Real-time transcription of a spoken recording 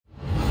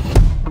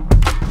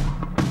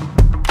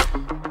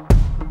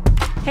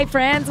Hey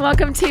friends,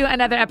 welcome to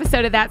another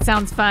episode of That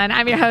Sounds Fun.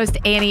 I'm your host,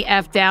 Annie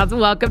F. Downs.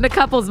 Welcome to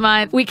Couples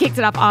Month. We kicked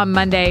it off on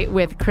Monday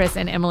with Chris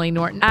and Emily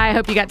Norton. I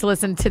hope you got to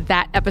listen to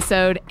that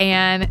episode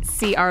and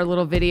see our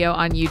little video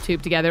on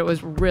YouTube together. It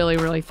was really,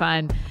 really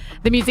fun.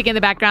 The music in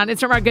the background is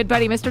from our good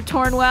buddy, Mr.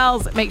 Torn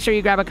Wells. Make sure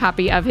you grab a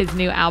copy of his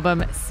new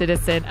album,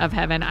 Citizen of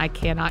Heaven. I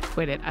cannot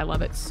quit it. I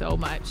love it so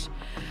much.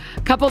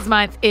 Couples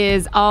Month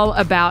is all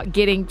about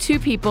getting two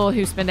people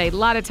who spend a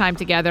lot of time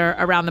together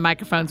around the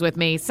microphones with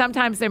me.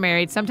 Sometimes they're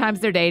married,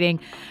 sometimes they're dating,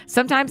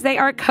 sometimes they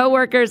are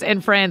coworkers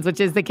and friends, which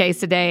is the case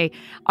today.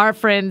 Our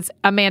friends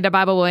Amanda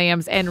Bible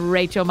Williams and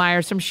Rachel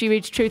Myers from She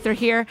Reads Truth are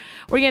here.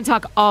 We're going to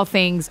talk all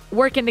things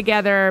working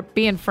together,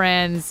 being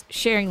friends,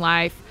 sharing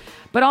life,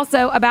 but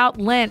also about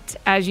Lent.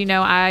 As you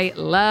know, I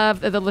love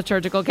the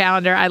liturgical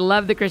calendar. I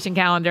love the Christian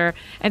calendar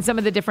and some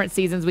of the different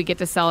seasons we get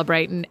to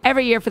celebrate. And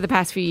every year for the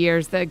past few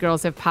years, the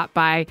girls have popped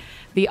by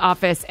the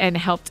office and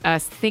helped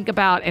us think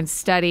about and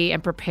study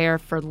and prepare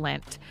for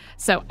Lent.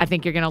 So I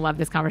think you're going to love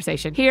this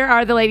conversation. Here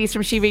are the ladies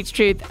from She Reads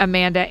Truth,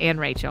 Amanda and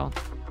Rachel.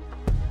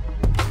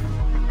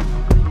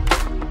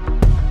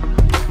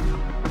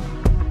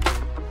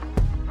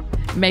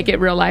 Make it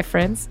real life,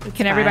 friends.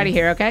 Can everybody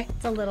hear okay?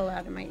 It's a little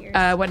loud in my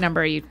ears. What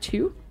number are you?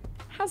 2?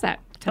 How's that?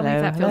 Tell me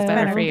if that feels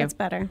better for you. That's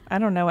better. I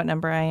don't know what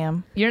number I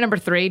am. You're number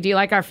 3. Do you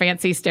like our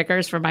fancy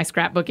stickers from my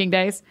scrapbooking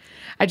days?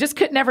 I just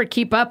could never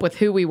keep up with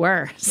who we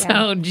were.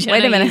 So Jenna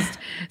Wait a minute. used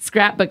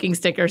scrapbooking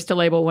stickers to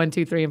label 1,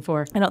 2, 3, and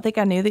 4. I don't think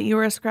I knew that you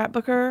were a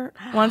scrapbooker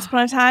once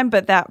upon a time,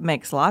 but that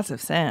makes lots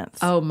of sense.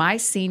 Oh, my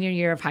senior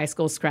year of high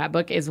school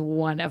scrapbook is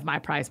one of my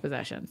prized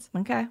possessions.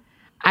 Okay.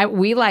 I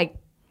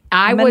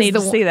need to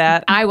see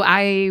that.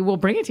 I will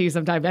bring it to you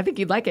sometime. I think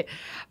you'd like it.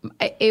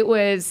 It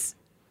was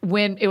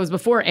when it was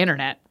before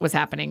internet was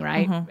happening,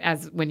 right?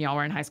 As when y'all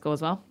were in high school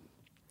as well.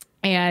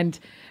 And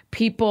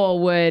people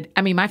would,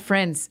 my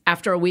friends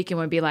after a weekend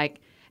would be like,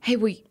 hey,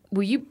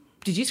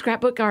 did you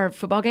scrapbook our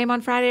football game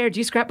on Friday, or did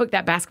you scrapbook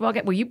that basketball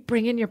game? Will you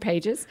bring in your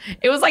pages?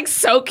 It was like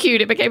so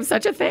cute. It became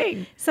such a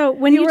thing. So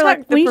when you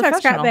talk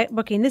professional.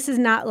 scrapbooking, this is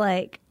not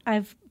like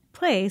I've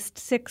placed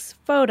 6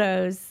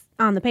 photos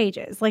on the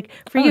pages. Like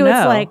for you, no.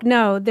 it's like,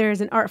 no, there's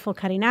an artful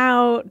cutting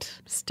out,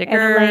 Stickers,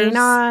 and laying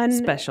on.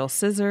 special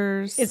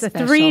scissors. It's a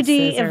special 3D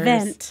scissors.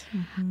 event.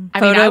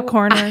 Photo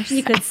corners.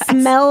 You could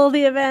smell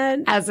the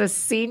event. As a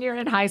senior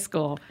in high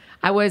school,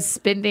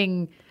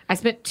 I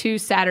spent 2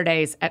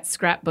 Saturdays at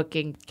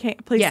scrapbooking.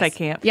 Please Yes. say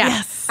camp. Yeah.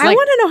 Yes. I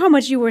want to know how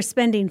much you were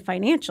spending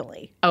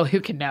financially. Oh, who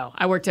can know?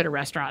 I worked at a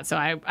restaurant, so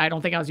I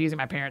don't think I was using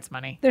my parents'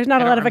 money. There's not I a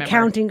don't lot of remember.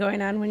 accounting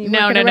going on when you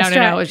No. work at a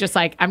restaurant. It was just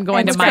like, I'm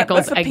going And to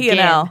Michael's What's a again.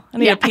 P&L? I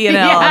need a P&L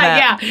on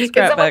that Can someone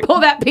scrapbook. pull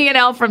that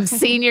P&L from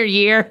senior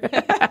year?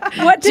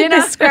 What did Jenna?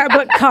 this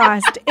scrapbook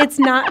cost?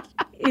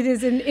 It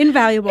is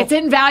invaluable. It's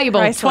invaluable.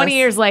 Priceless. 20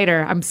 years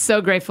later, I'm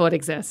so grateful it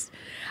exists.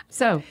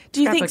 So,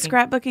 Do you think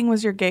scrapbooking. scrapbooking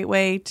was your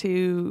gateway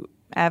to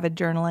avid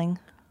journaling?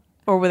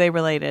 Or were they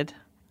related?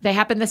 They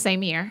happened the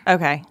same year.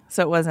 Okay.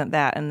 So it wasn't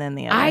that and then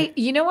the other.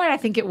 You know what I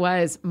think it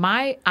was?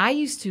 I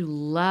used to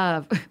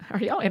love. Are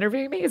y'all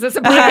interviewing me? Is this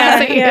a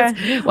podcast?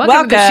 Yeah.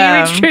 Welcome to She Welcome.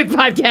 Reads Truth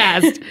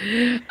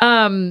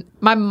podcast.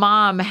 My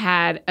mom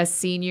had a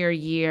senior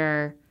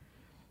year,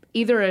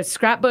 either a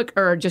scrapbook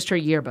or just her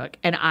yearbook,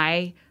 and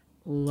I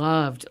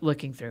loved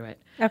looking through it.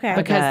 Okay.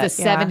 Because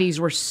the Yeah. 70s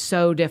were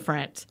so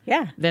different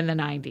Yeah. than the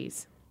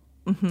 90s.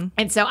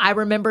 And so I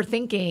remember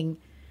thinking,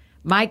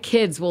 my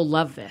kids will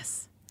love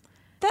this.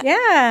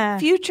 Yeah.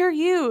 Future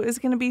you is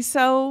going to be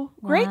so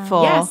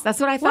grateful. Yes, that's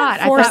what I thought. I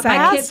thought foresight my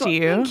has kids will.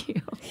 you. Thank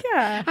you.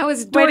 Yeah. I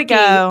was Way to dorky,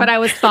 go. but I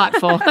was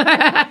thoughtful.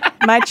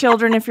 My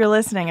children, if you're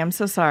listening, I'm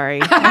so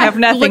sorry. I have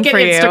nothing Look at for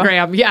you.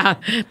 Instagram. Yeah,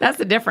 that's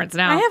the difference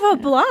now. I have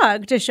a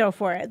blog to show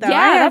for it, though.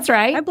 Yeah, that's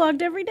right. I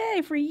blogged every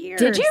day for years.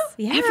 Did you?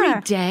 Yeah.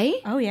 Every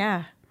day? Oh,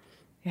 yeah.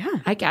 Yeah.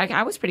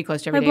 I was pretty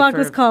close to My every day. blog for-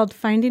 was called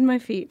Finding My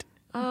Feet.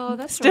 Oh,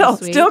 that's Still really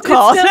sweet. still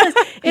called.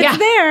 It's Yeah.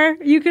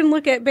 there. You can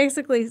look at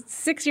basically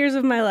 6 years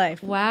of my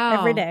life. Wow.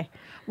 Every day.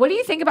 What do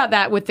you think about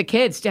that with the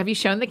kids? Have you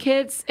shown the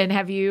kids, and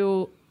have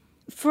you?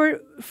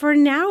 For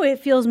now, it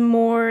feels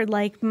more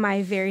like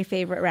my very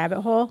favorite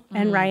rabbit hole,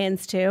 and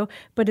Ryan's too.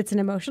 But it's an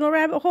emotional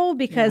rabbit hole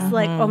because,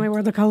 like, oh my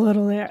word, look how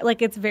little they are.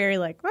 Like, it's very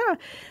like, ah.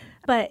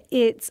 But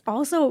it's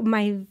also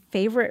my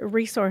favorite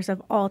resource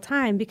of all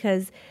time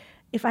because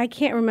if I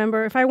can't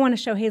remember, if I want to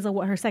show Hazel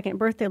what her second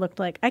birthday looked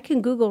like, I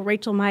can Google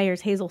Rachel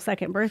Myers' Hazel's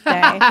second birthday.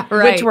 Right.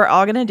 Which we're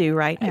all going to do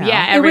right now.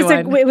 Yeah, It was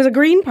everyone. a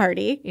green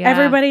party. Yeah.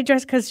 Everybody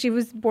dressed because she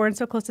was born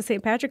so close to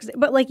St. Patrick's Day.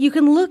 But like you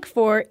can look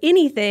for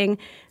anything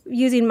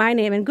using my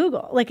name in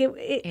Google. Like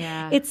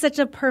it's such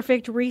a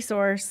perfect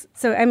resource.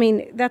 So I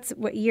mean, that's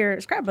what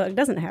your scrapbook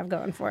doesn't have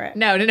going for it.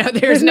 No.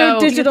 There's no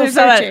digital there's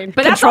not- searching.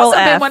 But that's Control also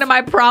been F. one of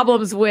my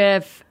problems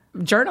with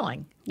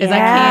journaling. Is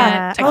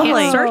Yeah, I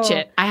totally. can't search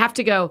it. I have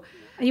to go.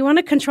 You want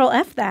to control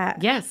F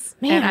that. Yes.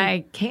 Man. And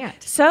I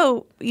can't.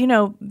 So,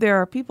 there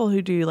are people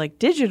who do like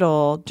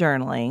digital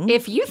journaling.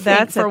 If you think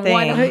that's for a thing.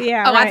 one,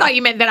 Yeah, I right. thought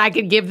you meant that I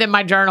could give them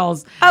my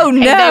journals. Oh, and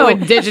no. they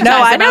would digitize No,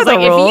 I them. know was the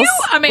like, rules. if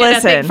you, Amanda,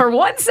 Listen. think for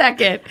 1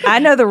 second, I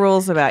know the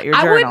rules about your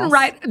I journals. wouldn't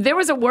write. There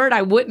was a word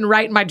I wouldn't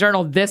write in my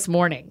journal this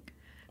morning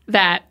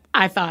that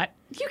I thought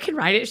you can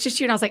write it. It's just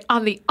you. And I was like,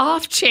 on the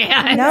off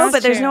chance. No,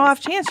 but there's true. no off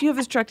chance. You have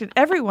instructed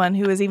everyone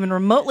who is even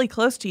remotely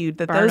close to you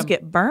that Burn those 'em.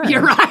 get burned.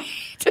 You're right.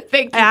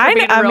 Thank you I for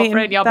being know- a I real mean,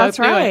 friend. Y'all that's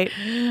both do right.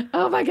 it.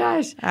 Oh my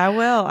gosh. I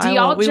will. Do I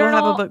y'all will. We will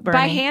journal have a book burning.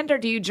 by hand or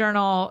do you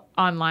journal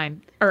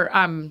online or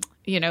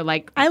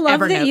like I love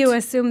that Evernote? you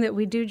assume that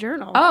we do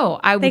journal. Oh,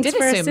 I Thanks did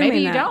for assume. Maybe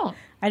assuming you that. don't.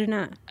 I do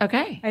not.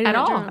 Okay, I do at not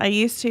all. journal. I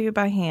used to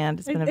by hand.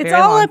 It's been a It's very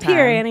all long up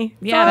here, time. Annie.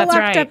 It's Yeah, all that's locked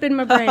right. up in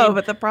my brain. Oh,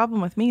 but the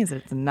problem with me is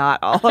it's not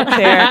all up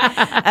there.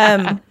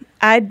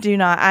 I do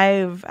not.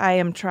 I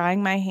am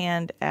trying my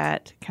hand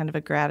at kind of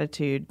a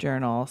gratitude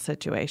journal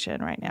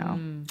situation right now.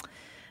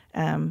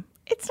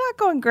 It's not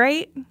going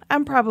great.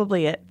 I'm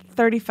probably at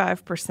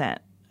 35%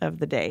 of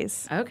the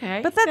days. Okay,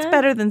 But that's good.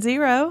 better than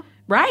zero.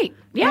 right.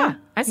 Yeah, Yeah,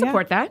 I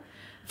support that.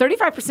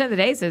 35% of the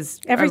days is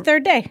Every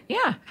third day.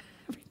 Yeah,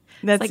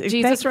 That's like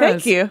Jesus thank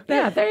rose. you.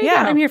 Yeah, there you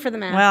Yeah. go. I'm here for the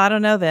math. Well, I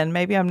don't know then.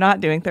 Maybe I'm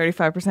not doing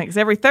 35% because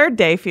every third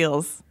day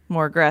feels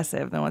more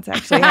aggressive than what's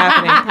actually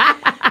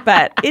happening.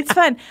 But it's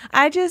fun.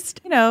 I just,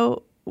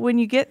 when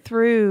you get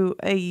through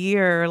a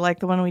year like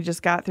the one we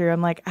just got through,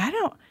 I'm like,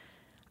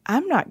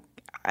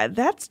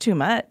 that's too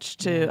much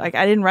to, like,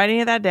 I didn't write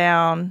any of that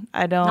down.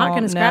 I don't Not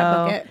gonna know.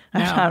 scrapbook it.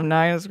 I'm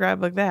not going to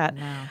scrapbook that.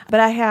 But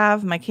I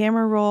have my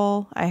camera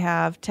roll. I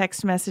have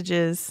text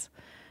messages,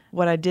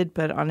 what I did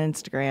put on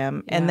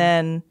Instagram. And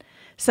then,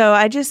 so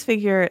I just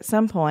figure at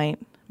some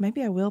point,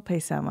 maybe I will pay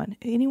someone.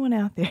 Anyone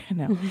out there?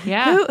 No.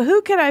 Yeah.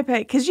 Who can I pay?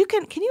 Because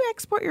can you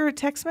export your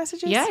text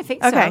messages? Yeah, I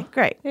think so. Okay,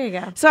 great. There you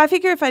go. So I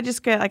figure if I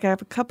just get, like, I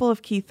have a couple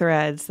of key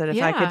threads that if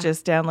I Yeah. could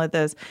just download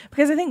those,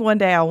 because I think one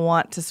day I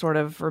want to sort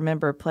of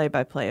remember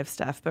play-by-play of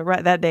stuff, but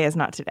that day is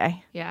not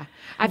today. Yeah,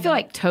 I feel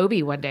like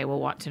Toby one day will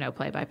want to know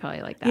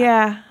play-by-play like that.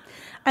 Yeah.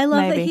 I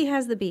love that Maybe. he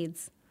has the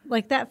beads.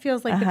 Like that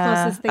feels like the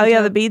closest thing. Oh, yeah,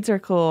 to the beads are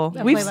cool.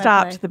 Yeah, We've play-by-play.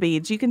 stopped the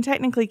beads. You can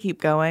technically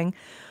keep going,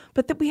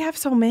 but we have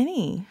so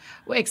many.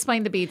 Well,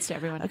 explain the beads to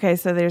everyone. Okay,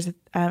 so there's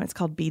it's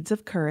called Beads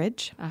of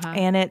Courage,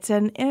 and it's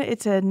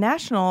a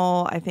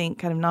national, I think,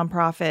 kind of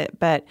nonprofit,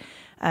 but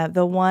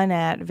the one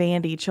at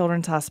Vandy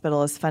Children's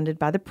Hospital is funded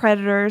by the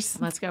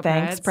Predators. Let's go,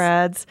 Thanks,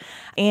 Preds.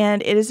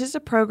 And it is just a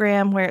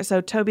program where,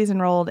 so Toby's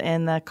enrolled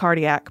in the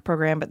cardiac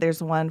program, but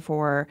there's one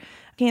for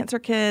cancer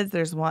kids.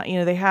 There's one,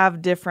 they have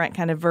different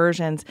kind of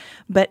versions,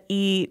 but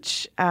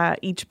each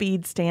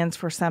bead stands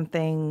for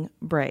something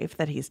brave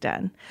that he's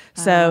done.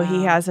 So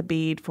he has a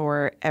bead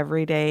for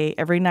every day,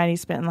 every night he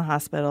spent in the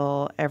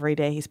hospital, every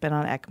day he spent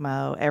on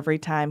ECMO, every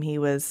time he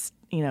was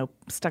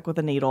stuck with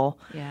a needle,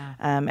 Yeah.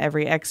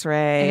 Every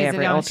X-ray, And is it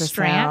every on a ultrasound,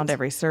 strand?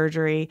 every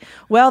surgery.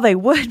 Well, they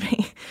would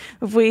be.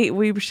 If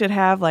we should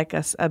have like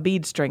a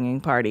bead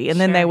stringing party, and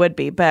then they Sure. would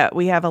be. But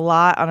we have a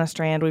lot on a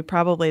strand.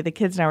 The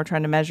kids and I were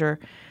trying to measure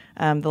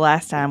the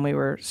last time we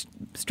were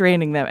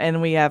stranding them, and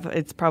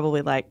it's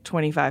probably like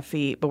 25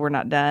 feet, but we're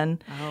not done.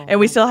 Oh, And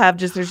we still have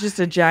there's just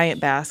a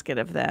giant basket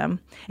of them.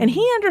 And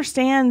he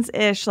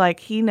understands-ish, like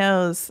he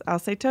knows, I'll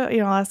say,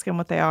 I'll ask him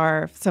what they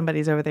are. If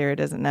somebody's over there who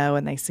doesn't know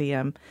and they see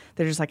them,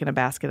 they're just like in a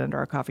basket under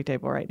our coffee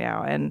table right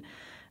now. And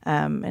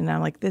I'm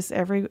like,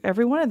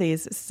 every one of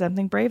these is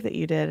something brave that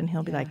you did. And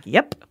he'll be like,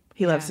 yep.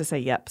 He loves to say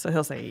yep. So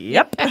he'll say,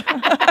 yep.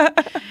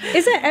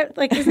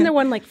 isn't there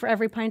one like for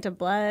every pint of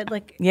blood?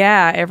 Like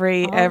Yeah,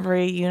 every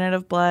unit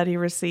of blood he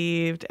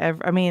received,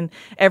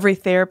 every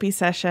therapy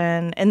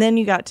session, and then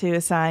you got to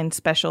assign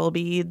special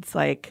beads.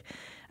 Like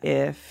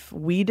if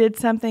we did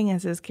something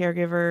as his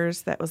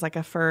caregivers that was like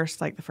a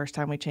first, like the first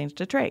time we changed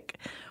a trach,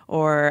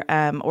 or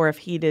if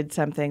he did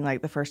something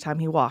like the first time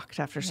he walked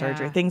after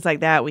surgery, Yeah. things like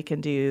that we can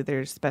do.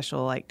 There's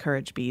special like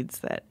courage beads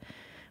that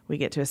we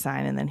get to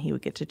assign, and then he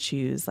would get to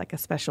choose like a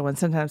special one.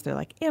 Sometimes they're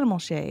like animal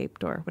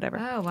shaped or whatever.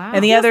 Oh, wow.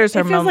 And the It others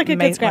are feels like a good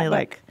mainly scrapbook.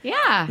 like.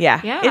 Yeah.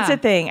 Yeah, it's a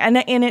thing, and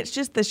it's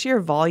just the sheer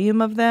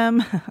volume of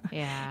them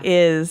Yeah.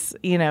 is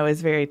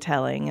very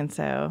telling, and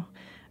so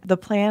the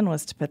plan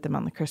was to put them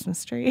on the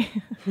Christmas tree.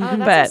 Oh, that's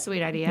but, a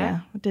sweet idea. Yeah,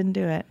 didn't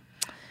do it.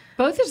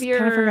 Both of your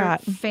kinda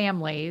forgot.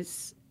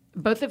 families,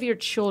 both of your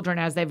children,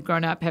 as they've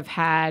grown up, have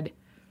had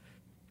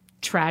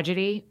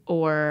tragedy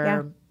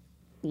or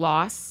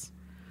loss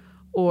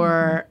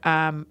or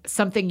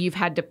something you've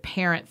had to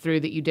parent through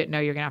that you didn't know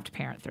you're going to have to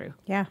parent through.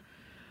 yeah,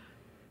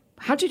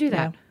 How'd you do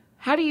that?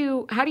 How do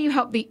you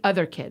help the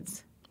other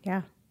kids?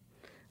 yeah.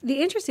 The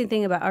interesting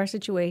thing about our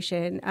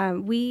situation,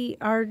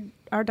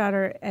 our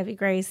daughter Evie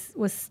Grace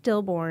was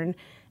stillborn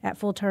at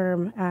full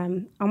term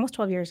almost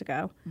 12 years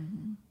ago.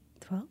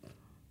 12,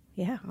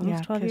 yeah,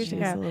 almost 12 years she's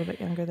ago. a little bit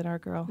younger than our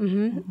girl.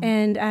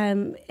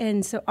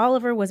 And so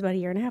Oliver was about a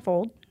year and a half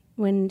old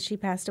when she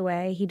passed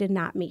away. He did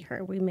not meet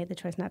her. We made the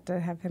choice not to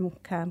have him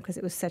come because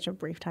it was such a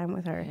brief time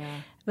with her. Yeah.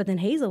 But then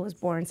Hazel was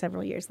born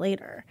several years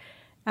later.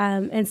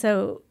 And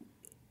so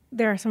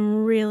there are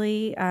some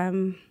really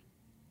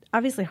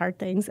obviously hard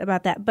things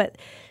about that, but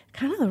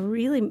kind of the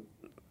really,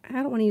 I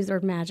don't want to use the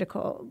word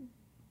magical,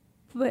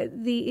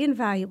 but the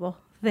invaluable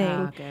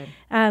thing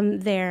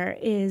there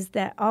is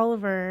that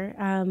Oliver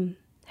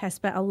has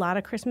spent a lot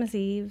of Christmas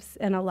Eves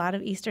and a lot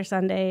of Easter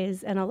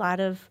Sundays and a lot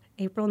of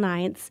April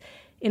 9ths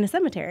in a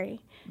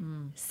cemetery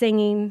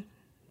singing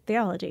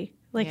theology,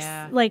 like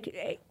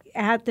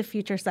at the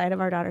future site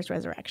of our daughter's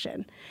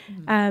resurrection.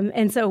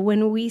 And so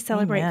when we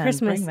celebrate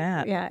Christmas,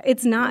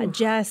 it's not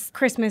just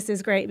Christmas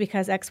is great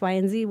because X, Y,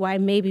 and Z, why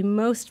maybe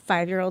most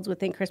 5-year-olds would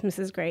think Christmas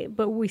is great,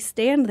 but we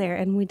stand there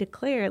and we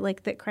declare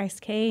like that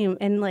Christ came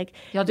and like.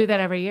 Y'all do that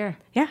every year?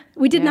 Yeah.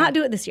 We did not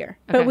do it this year,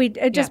 but we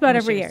just about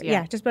every year.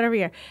 Yeah, just about every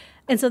year.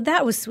 And so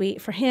that was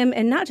sweet for him,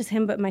 and not just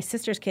him, but my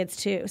sister's kids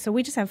too. So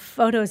we just have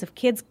photos of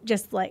kids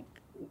just like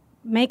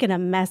making a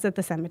mess at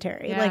the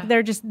cemetery. Yeah. Like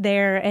they're just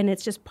there and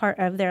it's just part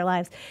of their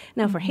lives.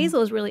 Now for Hazel,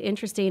 it was really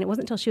interesting. It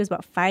wasn't until she was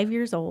about 5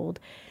 years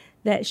old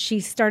that she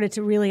started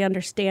to really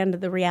understand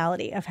the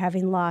reality of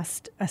having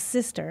lost a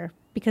sister,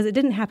 because it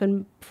didn't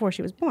happen before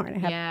she was born.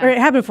 It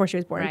happened before she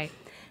was born. Right.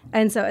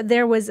 And so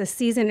there was a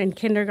season in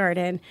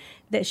kindergarten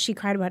that she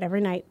cried about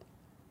every night.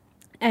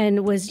 And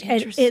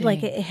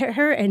it hit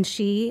her, and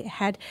she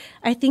had,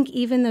 I think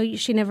even though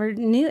she never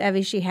knew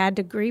Evie, she had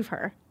to grieve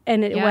her.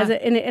 And it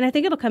wasn't, and I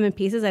think it'll come in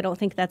pieces. I don't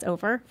think that's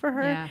over for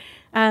her.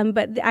 Yeah.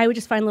 But I would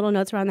just find little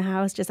notes around the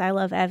house. Just, I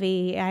love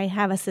Evie. I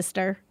have a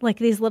sister. Like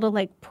these little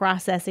like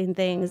processing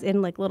things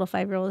in like little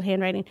 5-year-old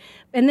handwriting.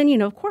 And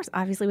then, of course,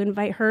 obviously we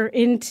invite her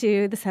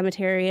into the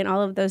cemetery and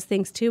all of those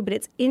things too. But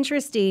it's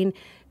interesting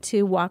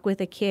to walk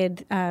with a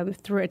kid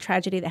through a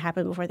tragedy that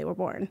happened before they were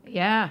born.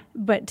 Yeah.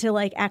 But to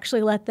like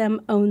actually let them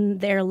own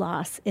their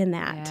loss in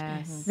that,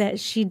 that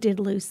she did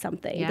lose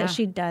something, that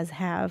she does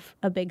have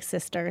a big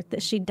sister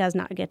that she does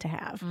not get to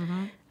have.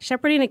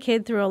 Shepherding a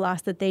kid through a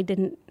loss that they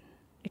didn't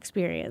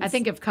experience. I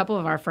think of a couple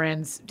of our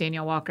friends,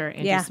 Danielle Walker,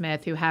 Angie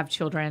Smith, who have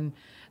children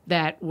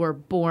that were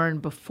born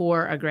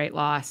before a great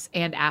loss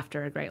and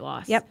after a great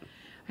loss. Yep.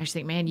 I just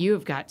think, man, you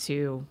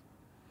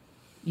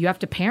have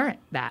to parent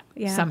that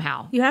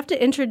somehow. You have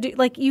to introduce,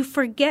 like, you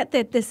forget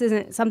that this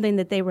isn't something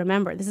that they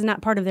remember. This is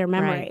not part of their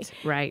memory.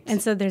 Right.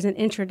 And so there's an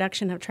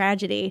introduction of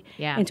tragedy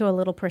into a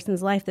little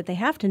person's life that they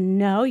have to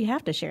know. You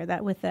have to share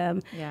that with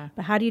them. Yeah.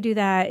 But how do you do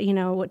that?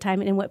 What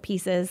time and in what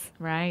pieces?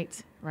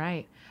 Right.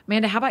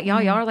 Amanda, how about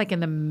y'all? Y'all are like in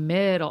the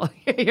middle.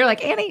 You're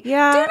like, Annie, do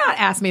not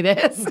ask me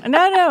this.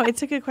 No,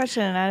 it's a good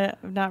question.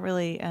 I'm not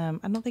really, I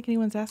don't think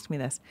anyone's asked me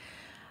this.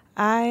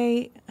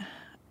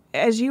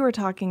 As you were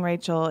talking,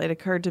 Rachel, it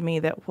occurred to me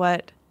that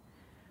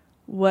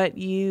what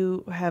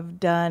you have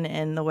done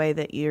in the way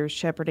that you're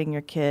shepherding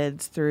your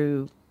kids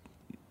through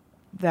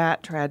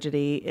that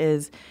tragedy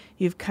is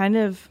you've kind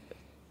of,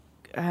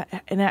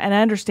 and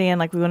I understand,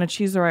 like, we want to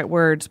choose the right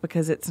words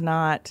because it's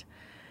not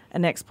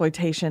an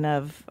exploitation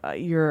of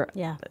your,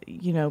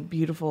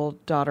 beautiful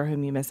daughter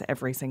whom you miss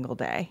every single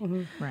day.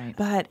 Mm-hmm. Right.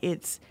 But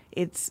it's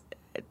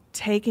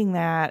taking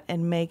that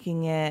and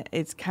making it,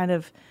 it's kind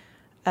of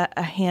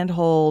a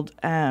handhold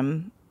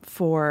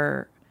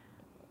for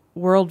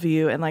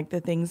worldview and like the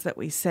things that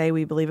we say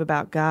we believe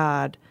about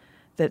God.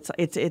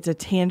 It's a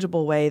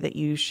tangible way that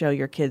you show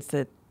your kids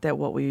that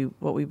what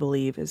we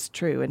believe is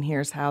true, and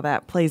here's how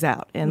that plays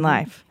out in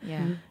life.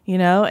 Yeah.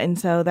 And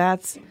so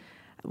that's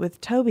with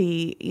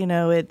Toby.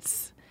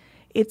 It's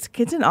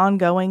an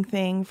ongoing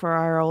thing for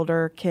our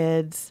older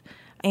kids,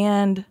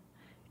 and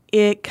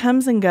it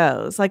comes and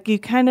goes. Like you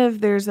kind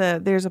of there's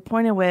a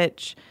point at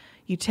which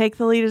you take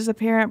the lead as a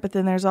parent, but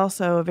then there's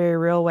also a very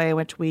real way in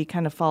which we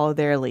kind of follow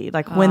their lead,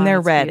 like when they're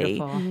ready,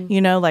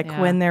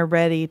 when they're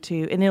ready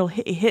to, and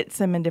it hits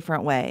them in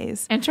different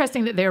ways.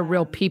 Interesting that they're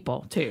real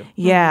people too.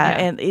 Yeah.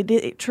 And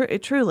it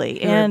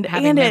truly, and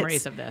having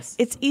memories of this.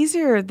 It's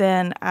easier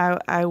than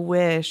I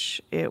wish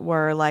it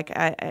were. Like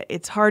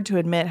it's hard to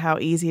admit how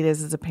easy it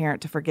is as a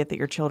parent to forget that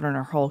your children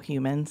are whole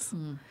humans.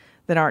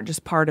 That aren't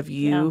just part of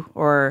you,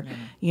 or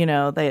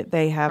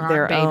they have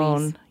their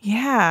own,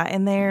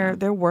 and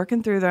they're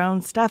working through their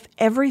own stuff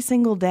every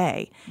single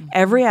day,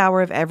 every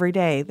hour of every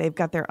day. They've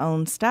got their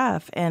own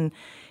stuff, and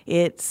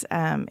it's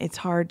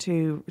hard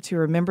to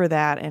remember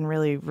that and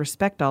really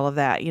respect all of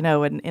that,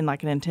 in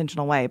like an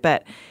intentional way.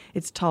 But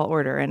it's tall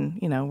order, and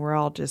we're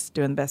all just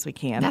doing the best we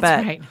can.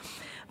 That's right.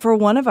 For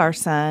one of our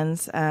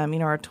sons,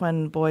 our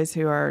twin boys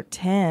who are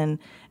 10.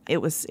 It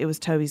was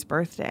Toby's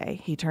birthday.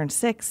 He turned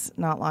 6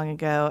 not long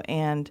ago,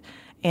 and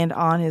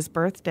on his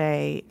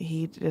birthday,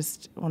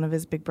 one of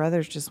his big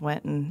brothers just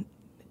went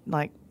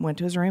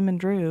to his room and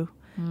drew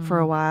for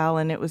a while,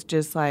 and it was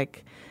just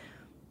like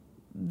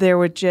there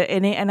were David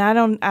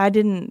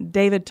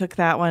took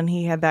that one.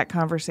 He had that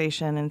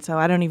conversation, and so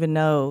I don't even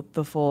know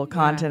the full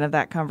content of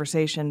that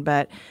conversation,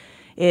 but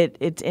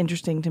it's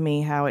interesting to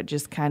me how it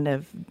just kind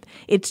of,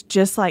 it's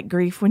just like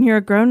grief. When you're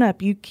a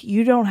grown-up,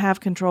 you don't have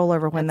control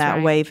over when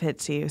that wave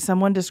hits you.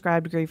 Someone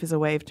described grief as a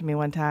wave to me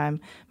one time,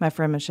 my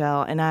friend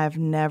Michelle, and I've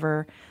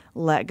never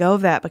let go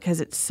of that because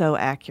it's so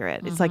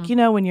accurate. It's like,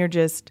 when you're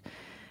just,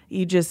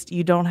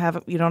 you don't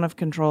have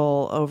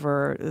control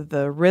over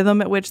the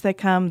rhythm at which they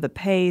come, the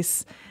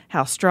pace,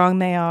 how strong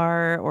they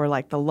are, or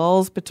like the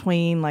lulls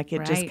between. Like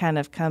it just kind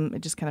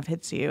of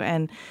hits you.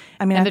 And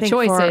I mean, and I the think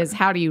choice is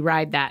how do you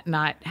ride that,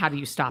 not how do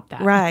you stop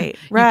that. Right,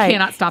 you right.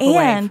 cannot stop a wave.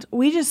 And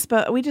we just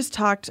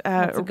talked.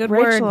 That's a good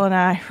Rachel word. and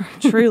I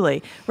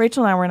truly.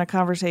 Rachel and I were in a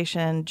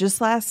conversation just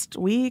last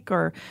week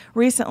or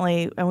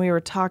recently, and we were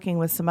talking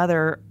with some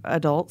other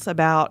adults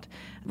about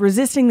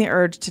resisting the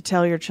urge to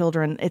tell your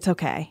children it's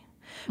okay,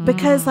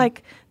 because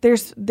like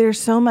there's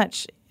so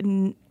much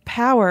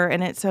power,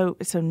 and it's so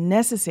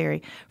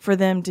necessary for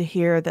them to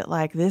hear that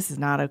like this is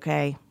not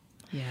okay.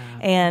 Yeah.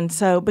 And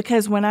so,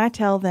 because when I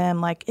tell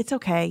them, like, it's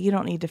okay, you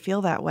don't need to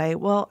feel that way,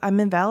 well, I'm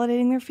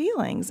invalidating their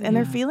feelings, and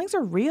their feelings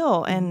are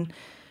real, and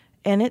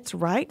it's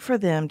right for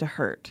them to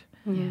hurt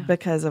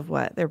because of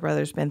what their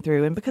brother's been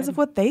through and because of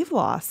what they've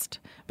lost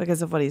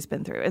because of what he's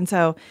been through. And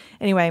so,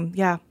 anyway,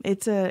 yeah,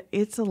 it's a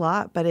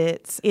lot, but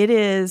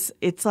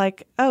it's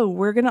like, oh,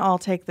 we're going to all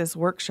take this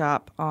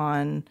workshop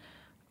on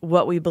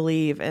what we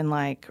believe and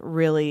like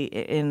really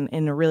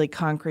in a really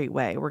concrete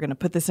way. We're going to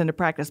put this into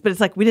practice. But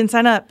it's like we didn't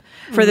sign up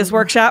for this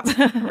workshop.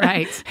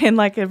 Right. And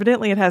like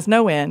evidently it has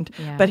no end.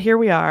 Yeah. But here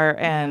we are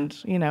and,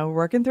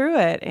 working through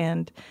it.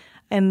 And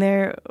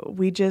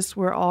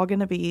we're all going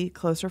to be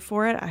closer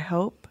for it, I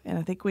hope. And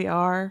I think we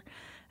are.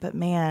 But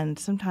man,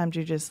 sometimes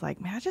you're just like,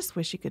 man, I just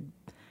wish you could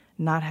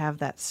not have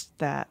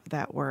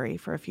that worry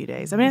for a few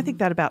days. I mean, I think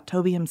that about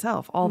Toby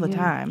himself all the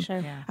time. Sure.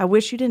 Yeah. I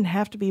wish you didn't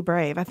have to be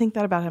brave. I think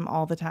that about him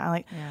all the time.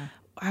 Like,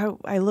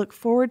 I look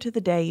forward to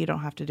the day you don't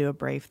have to do a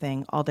brave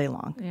thing all day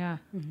long. Yeah.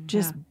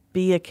 Just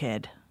be a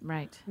kid.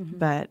 Right.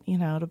 But,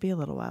 it'll be a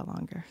little while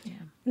longer. Yeah.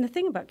 And the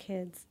thing about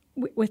kids,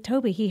 with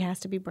Toby, he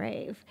has to be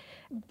brave.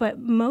 But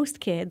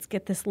most kids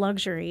get this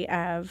luxury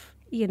of,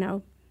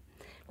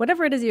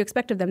 whatever it is you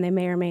expect of them, they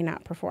may or may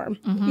not perform,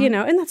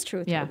 and that's true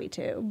with Toby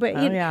too. But,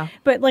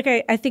 but like,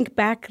 I think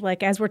back,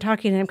 like, as we're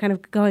talking, and I'm kind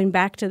of going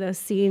back to those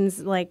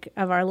scenes, like,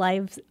 of our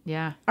lives,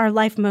 our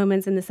life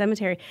moments in the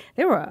cemetery.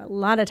 There were a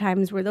lot of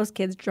times where those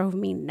kids drove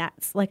me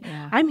nuts. Like,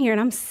 I'm here and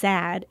I'm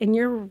sad, and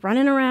you're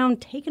running around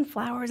taking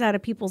flowers out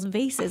of people's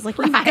vases. Like,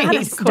 you've got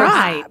to stop.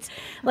 Right.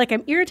 Like,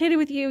 I'm irritated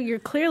with you. You're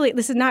clearly,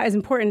 this is not as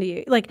important to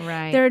you. Like,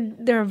 there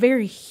are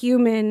very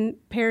human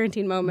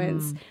parenting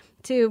moments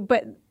too,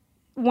 but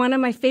one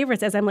of my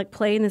favorites, as I'm like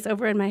playing this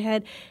over in my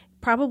head,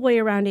 probably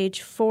around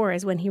age 4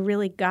 is when he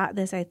really got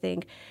this, I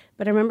think.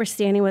 But I remember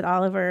standing with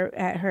Oliver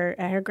at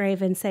her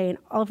grave and saying,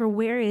 "Oliver,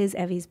 where is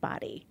Evie's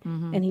body?"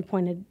 And he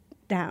pointed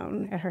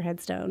down at her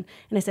headstone.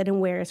 And I said,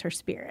 "And where is her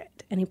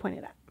spirit?" And he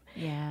pointed up.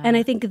 Yeah. And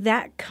I think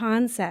that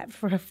concept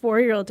for a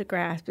 4-year-old to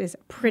grasp is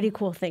a pretty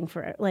cool thing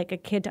for like a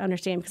kid to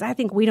understand, because I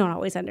think we don't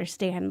always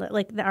understand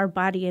that our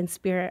body and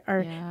spirit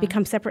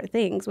become separate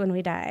things when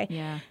we die.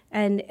 Yeah.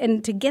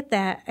 And to get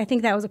that, I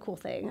think that was a cool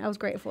thing. I was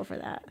grateful for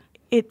that.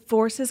 It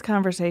forces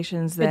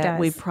conversations that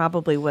we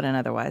probably wouldn't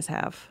otherwise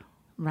have.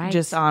 Right.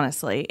 Just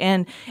honestly.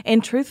 And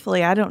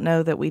truthfully, I don't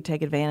know that we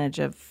take advantage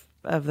of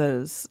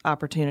those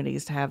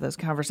opportunities to have those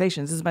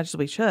conversations as much as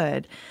we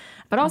should.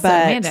 But also,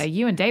 Amanda,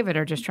 you and David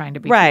are just trying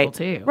to be cool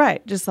too.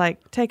 Right. Just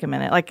like take a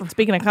minute. Like,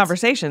 speaking of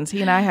conversations,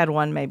 he and I had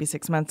one maybe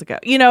 6 months ago.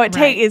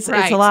 It's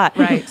a lot.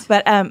 Right.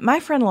 But my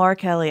friend Laura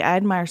Kelly, I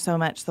admire so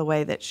much the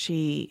way that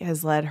she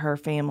has led her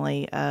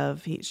family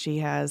she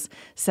has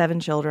 7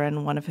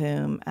 children, one of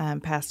whom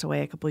passed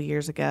away a couple of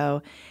years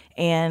ago.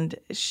 And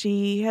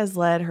she has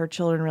led her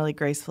children really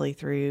gracefully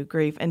through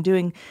grief and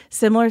doing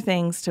similar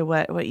things to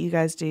what you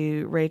guys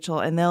do, Rachel.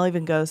 And they'll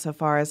even go so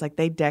far as like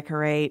they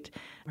decorate.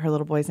 Her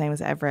little boy's name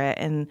is Everett,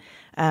 and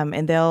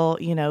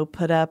they'll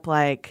put up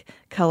like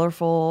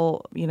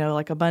colorful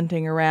like a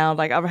bunting around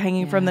like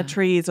hanging from the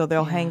trees, or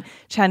they'll hang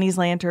Chinese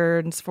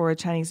lanterns for a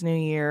Chinese New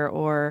Year,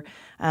 or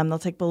they'll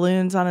take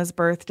balloons on his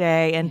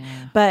birthday. And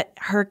but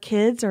her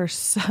kids are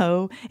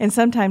so, and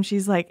sometimes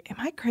she's like, "Am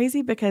I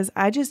crazy?" Because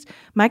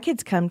my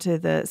kids come to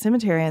the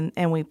cemetery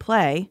and we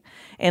play,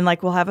 and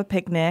like we'll have a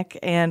picnic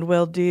and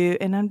we'll do,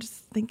 and I'm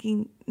just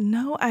thinking,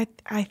 no,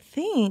 I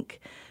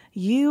think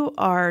you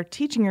are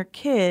teaching your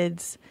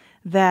kids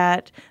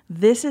that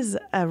this is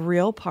a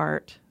real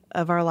part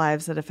of our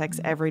lives that affects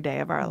every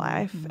day of our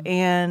life.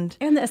 And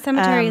the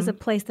cemetery is a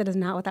place that is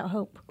not without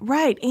hope.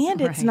 Right.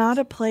 And it's not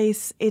a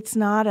place, it's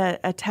not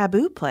a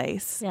taboo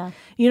place. Yeah.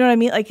 You know what I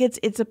mean? Like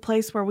it's a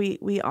place where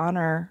we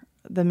honor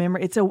the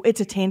memory. It's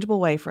a tangible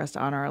way for us to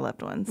honor our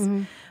loved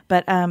ones.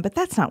 But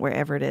that's not where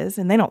Everett is,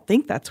 and they don't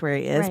think that's where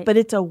he is. Right. But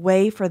it's a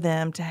way for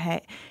them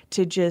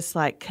to just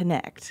like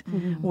connect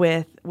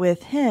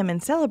with him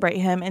and celebrate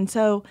him. And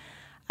so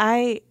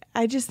I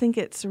just think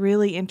it's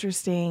really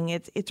interesting.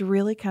 It's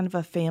really kind of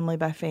a family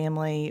by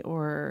family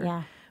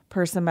or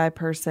person by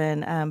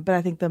person. But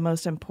I think the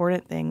most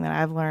important thing that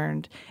I've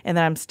learned, and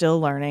that I'm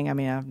still learning, I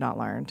mean, I've not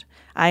learned.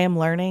 I am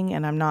learning,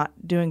 and I'm not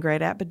doing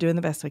great at, but doing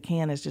the best I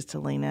can, is just to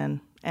lean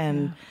in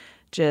and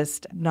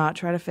just not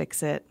try to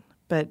fix it,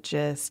 but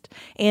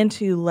and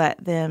to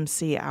let them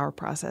see our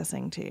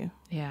processing too.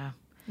 Yeah.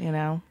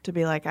 To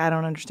be like, I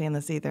don't understand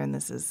this either, and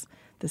this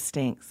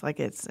stinks. Like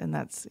and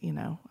that's, I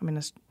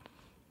mean,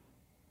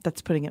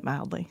 That's putting it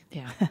mildly.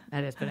 Yeah,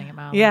 that is putting it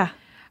mildly. Yeah.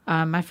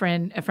 A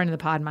friend of the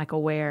pod,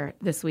 Michael Ware,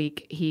 this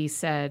week, he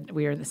said,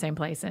 we were in the same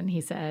place, and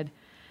he said,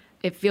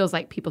 it feels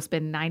like people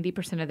spend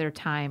 90% of their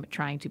time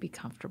trying to be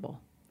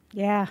comfortable.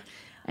 Yeah.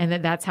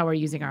 And that's how we're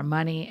using our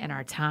money and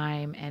our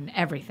time and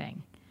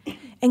everything.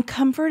 And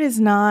comfort is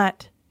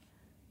not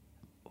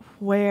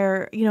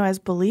where, as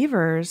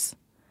believers,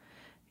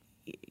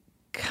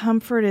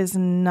 comfort is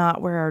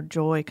not where our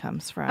joy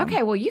comes from.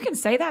 Okay, well, you can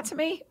say that to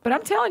me, but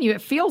I'm telling you,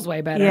 it feels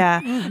way better.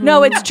 Yeah.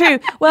 No, it's true.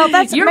 Well,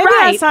 You're maybe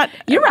right. that's not.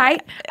 You're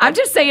right. I'm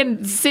just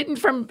saying, sitting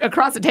from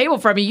across the table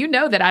from you,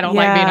 that I don't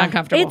like being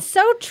uncomfortable. It's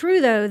so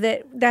true, though,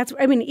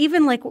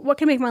 even like what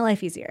can make my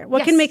life easier?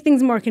 What can make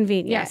things more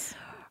convenient? Yes.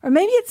 Or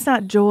maybe it's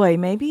not joy.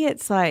 Maybe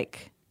it's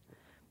like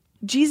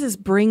Jesus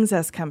brings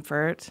us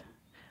comfort,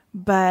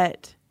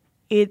 but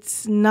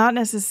it's not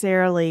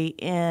necessarily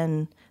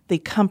in the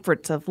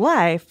comforts of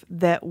life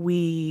that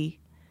we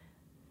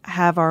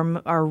have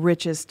our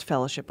richest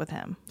fellowship with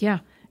him. Yeah.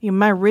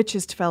 My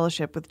richest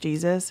fellowship with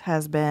Jesus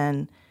has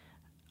been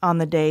on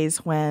the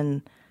days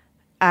when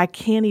I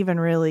can't even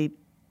really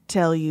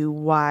tell you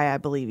why I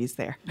believe he's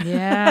there.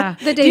 Yeah.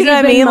 The days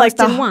you've been most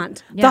in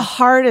want. The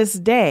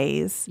hardest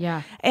days.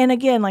 Yeah. And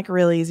again, like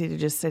really easy to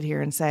just sit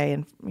here and say,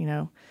 and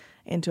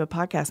into a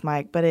podcast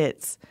mic, but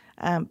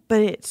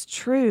it's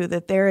true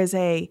that there is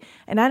and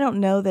I don't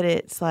know that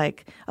it's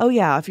like, oh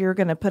yeah, if you're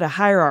going to put a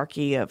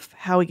hierarchy of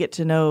how we get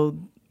to know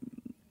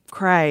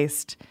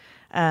Christ,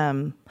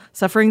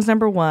 suffering's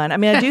number one. I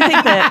mean, I do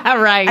think that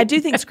right. I do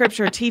think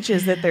Scripture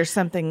teaches that there's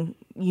something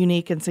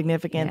unique and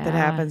significant that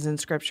happens in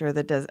Scripture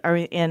that does.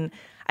 And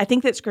I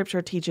think that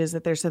Scripture teaches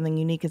that there's something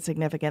unique and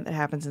significant that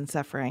happens in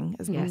suffering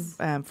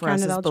for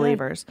us as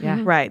believers. Yeah.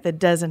 Right. That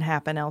doesn't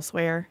happen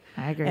elsewhere.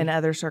 I agree. In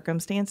other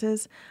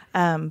circumstances.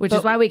 Which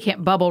is why we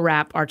can't bubble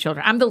wrap our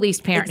children. I'm the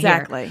least parent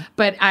Exactly. here.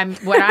 But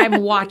what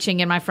I'm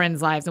watching in my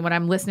friends' lives and what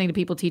I'm listening to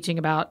people teaching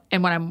about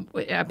and when I'm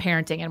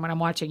parenting and when I'm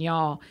watching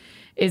y'all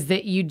is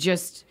that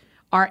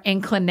our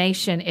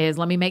inclination is,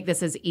 let me make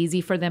this as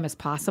easy for them as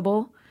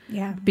possible.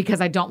 Yeah.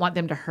 Because I don't want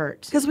them to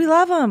hurt. Because we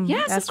love them.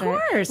 Yes, That's of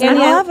right. course. We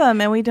love them,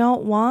 and we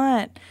don't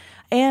want.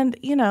 And,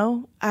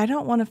 I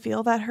don't want to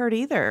feel that hurt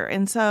either.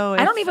 And so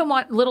I don't even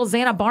want little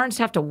Xana Barnes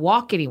to have to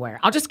walk anywhere.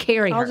 I'll just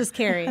carry her. I'll just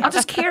carry her. I'll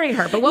just carry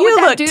her. But what You would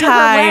that look do tired. to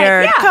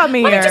her leg? Yeah, Come let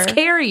me here. just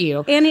carry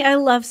you. Annie, I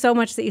love so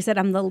much that you said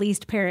I'm the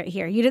least parent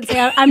here. You didn't say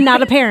I'm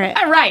not a parent.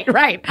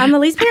 Right. I'm the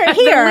least parent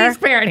here. The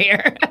least parent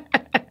here.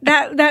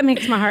 That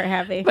makes my heart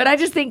happy. But I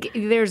just think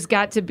there's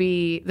got to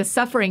be the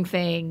suffering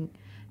thing.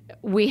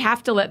 We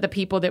have to let the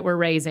people that we're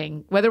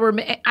raising,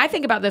 I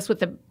think about this with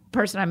the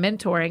person I'm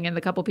mentoring and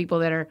the couple people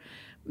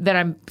that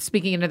I'm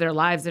speaking into their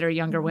lives that are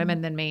younger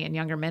women than me and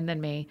younger men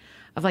than me,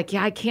 of like,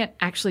 I can't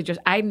actually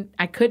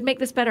I could make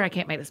this better. I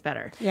can't make this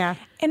better. Yeah.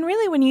 And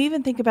really, when you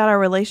even think about our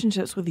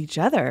relationships with each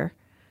other.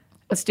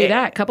 Let's do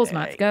that. Couples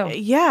month. Go.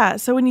 Yeah.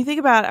 So when you think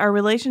about our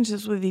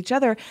relationships with each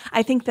other,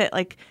 I think that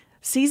like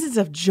seasons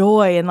of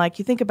joy and like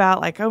you think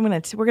about like, we're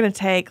going to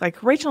take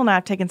like Rachel and I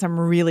have taken some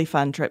really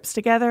fun trips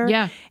together.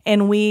 Yeah.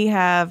 And we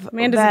have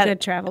Amanda's a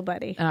good travel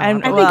buddy.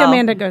 And, I think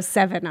Amanda goes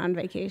 7 on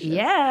vacation.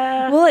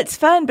 Yeah. Well, it's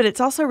fun, but it's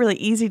also really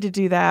easy to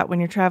do that when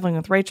you're traveling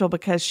with Rachel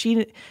because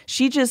she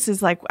just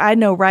is like, I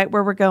know right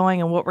where we're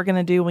going and what we're going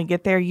to do when we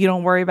get there. You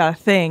don't worry about a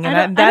thing.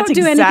 And that's I don't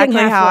do exactly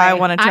anything how I halfway.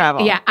 want to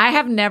travel. I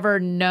have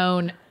never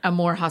known a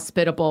more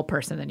hospitable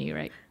person than you,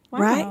 right? Wow.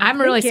 Right? I'm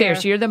really Thank you.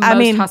 serious. You're the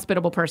most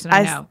hospitable person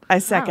I know. I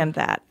second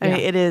that. I Yeah.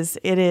 mean,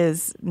 it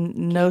is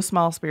no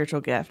small spiritual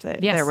gift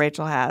that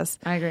Rachel has.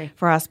 I agree.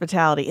 For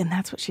hospitality, and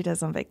that's what she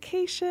does on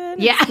vacation.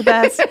 Yeah. It's the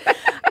best.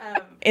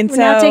 And We're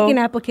now taking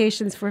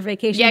applications for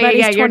Vacation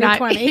Buddies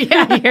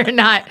 2020. You're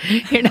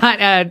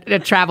not a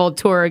travel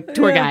tour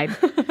guide,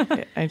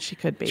 and she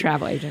could be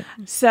travel agent.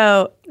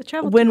 So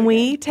travel when tour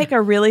we take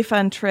a really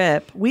fun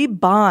trip, we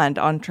bond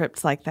on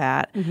trips like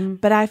that. Mm-hmm.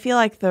 But I feel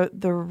like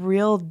the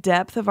real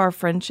depth of our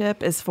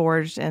friendship is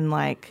forged in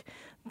like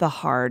the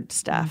hard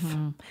stuff.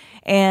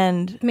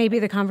 And Maybe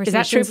the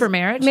conversations. Is that true for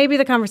marriage? Maybe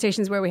the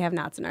conversations where we have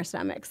knots in our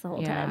stomachs the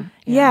whole time.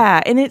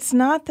 yeah, and it's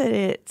not that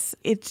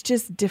it's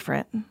just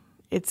different.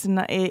 It's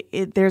not.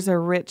 There's a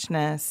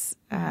richness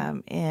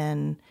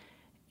in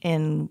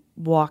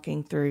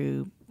walking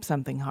through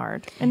something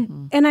hard.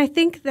 And I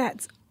think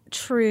that's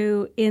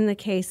true in the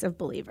case of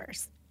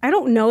believers. I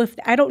don't know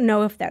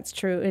if that's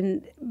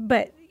true.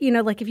 But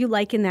like if you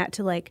liken that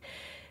to like,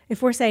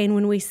 if we're saying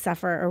when we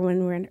suffer or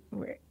when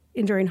we're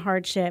enduring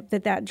hardship,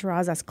 that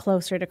draws us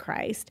closer to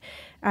Christ.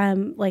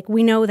 Like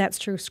we know that's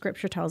true.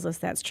 Scripture tells us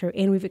that's true,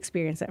 and we've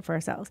experienced that for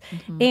ourselves.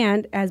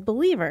 And as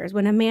believers,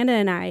 when Amanda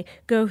and I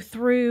go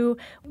through,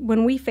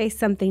 when we face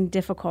something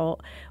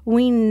difficult,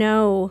 we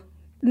know,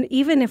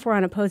 even if we're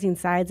on opposing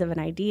sides of an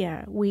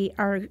idea, we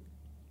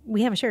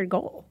have a shared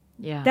goal.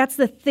 Yeah. That's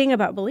the thing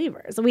about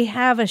believers. We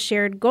have a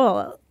shared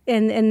goal,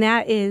 and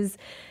that is,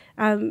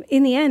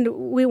 in the end,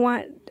 we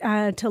want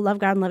to love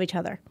God and love each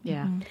other.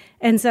 Yeah.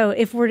 And so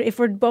if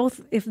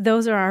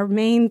those are our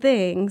main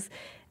things,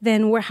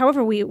 then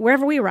wherever we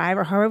arrive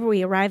or however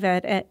we arrive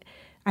at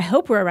I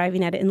hope we're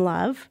arriving at it in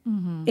love,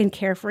 in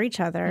care for each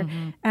other,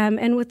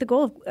 and with the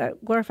goal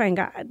of glorifying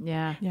God.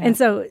 Yeah.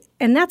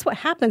 And that's what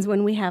happens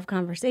when we have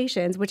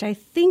conversations, which I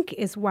think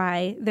is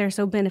why they're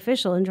so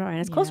beneficial in drawing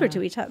us closer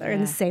to each other in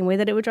the same way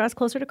that it would draw us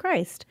closer to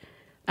Christ.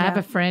 I have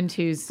a friend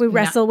who's We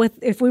wrestle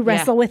with him.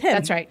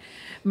 That's right.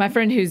 My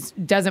friend who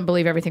doesn't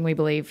believe everything we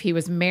believe, he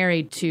was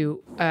married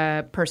to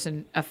a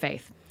person of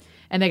faith,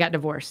 and they got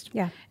divorced.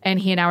 Yeah. And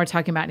he and I were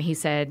talking about it, and he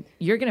said,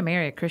 "You're going to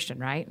marry a Christian,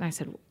 right?" And I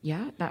said,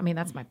 "Yeah, I mean,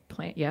 that's my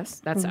plan. Yes,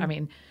 that's, I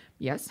mean,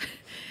 yes."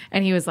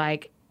 And he was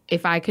like,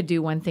 "If I could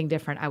do one thing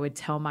different, I would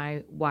tell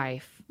my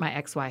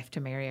ex-wife to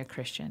marry a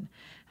Christian."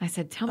 I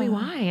said, "Tell me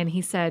why." And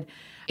he said,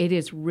 "It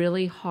is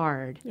really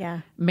hard. Yeah.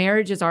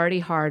 Marriage is already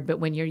hard, but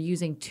when you're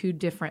using two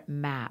different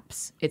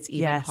maps, it's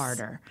even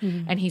harder."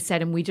 And he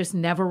said, and we just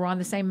never were on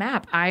the same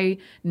map. I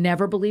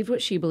never believed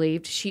what she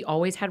believed. She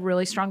always had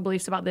really strong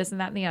beliefs about this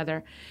and that and the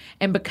other.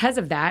 And because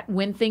of that,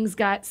 when things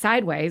got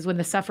sideways, when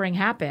the suffering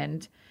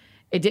happened,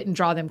 it didn't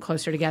draw them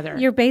closer together.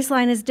 Your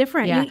baseline is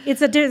different. Yeah.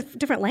 It's a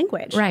different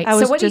language. Right. I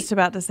was what just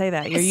about to say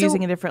that. You're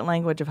using a different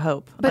language of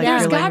hope. But Like,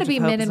 there's your got to language be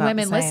of hope men is and not the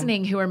women same.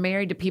 listening who are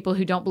married to people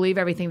who don't believe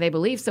everything they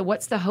believe. So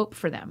what's the hope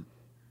for them?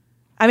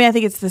 I mean, I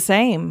think it's the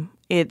same.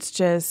 It's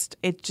just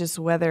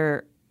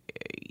whether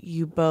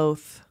you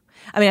both.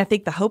 I mean, I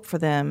think the hope for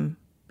them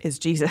is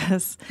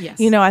Jesus. Yes.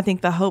 You know, I think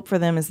the hope for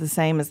them is the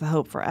same as the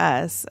hope for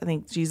us. I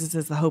think Jesus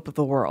is the hope of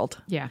the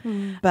world. Yeah.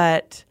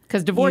 But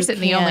Because divorce you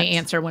isn't the only can't-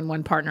 answer when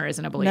one partner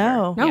isn't a believer.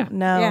 No, Yeah.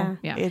 no,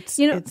 Yeah. it's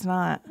You know- it's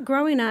not.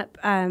 Growing up,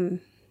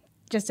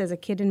 just as a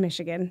kid in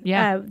Michigan,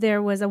 Yeah.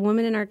 there was a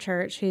woman in our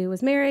church who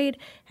was married,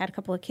 had a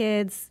couple of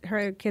kids.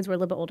 Her kids were a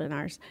little bit older than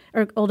ours,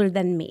 or older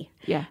than me.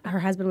 Yeah. Her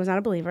husband was not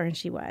a believer, and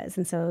she was.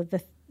 And so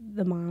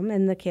the mom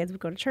and the kids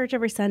would go to church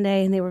every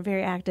Sunday, and they were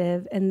very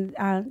active and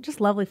just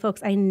lovely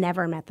folks. I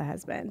never met the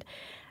husband.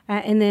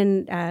 And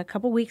then a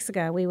couple weeks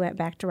ago, we went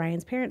back to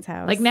Ryan's parents'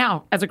 house. Like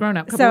now, as a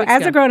grown-up. couple So weeks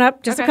as ago. a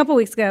grown-up, just Okay. a couple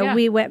weeks ago, Yeah.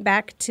 we went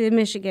back to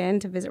Michigan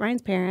to visit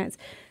Ryan's parents.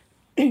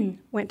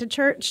 Went to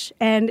church,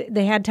 and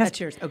they had That's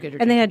yours. Oh, good,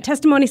 you're and they had drinking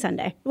testimony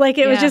Sunday. Like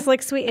it was Yeah. just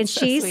like sweet. And That's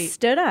so she sweet.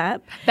 stood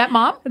up. That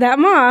mom? That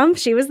mom,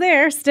 she was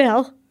there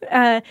still.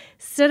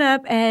 Stood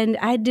up, and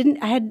I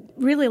had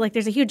really like.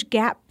 There's a huge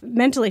gap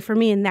mentally for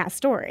me in that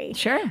story.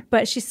 Sure.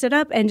 But she stood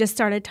up and just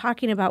started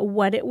talking about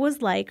what it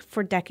was like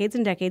for decades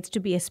and decades to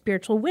be a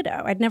spiritual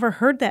widow. I'd never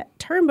heard that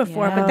term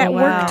before, Yeah. but that Oh,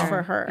 worked wow.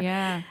 for her.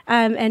 Yeah.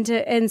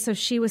 And so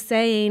she was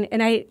saying,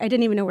 and I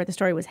didn't even know where the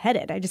story was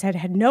headed. I just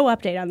had no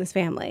update on this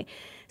family.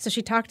 So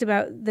she talked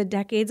about the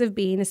decades of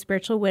being a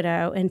spiritual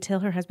widow until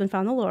her husband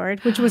found the Lord,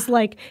 which was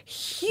like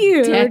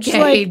huge.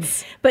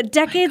 Decades. But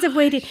decades of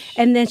waiting.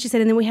 And then she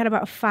said, and then we had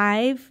about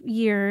 5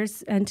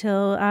 years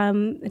until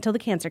the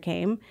cancer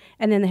came.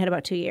 And then they had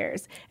about 2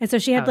 years. And so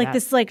she had like that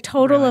this like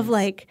total of ruins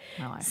like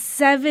my life.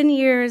 7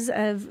 years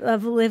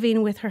of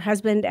living with her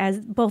husband as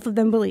both of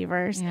them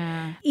believers.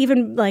 Yeah.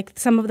 Even like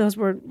some of those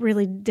were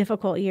really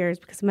difficult years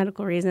because of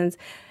medical reasons.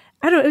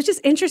 I don't know. It was just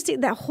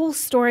interesting. That whole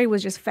story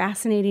was just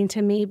fascinating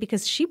to me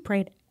because she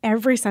prayed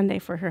every Sunday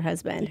for her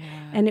husband,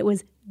 and it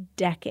was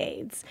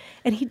decades.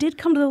 And he did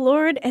come to the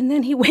Lord, and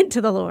then he went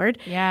to the Lord.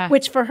 Yeah.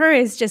 Which for her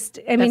is just,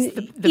 I mean,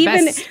 That's the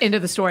best end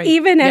of the story.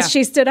 Even Yeah. as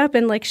she stood up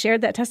and like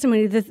shared that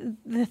testimony,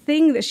 the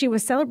thing that she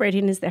was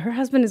celebrating is that her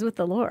husband is with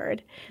the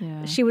Lord.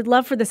 Yeah. She would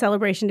love for the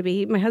celebration to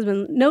be, my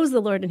husband knows the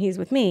Lord and he's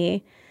with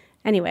me.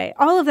 Anyway,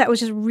 all of that was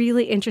just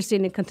really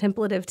interesting and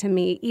contemplative to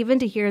me, even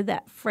to hear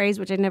that phrase,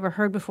 which I'd never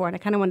heard before, and I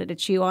kind of wanted to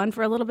chew on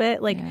for a little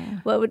bit. Like,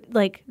 what would,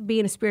 like,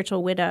 being a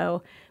spiritual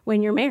widow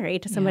when you're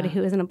married to somebody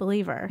who isn't a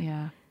believer?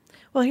 Yeah.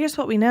 Well, here's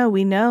what we know.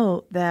 We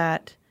know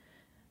that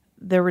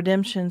the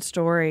redemption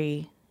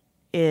story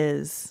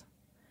is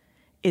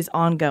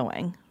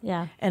ongoing.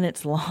 Yeah. And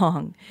it's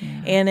long.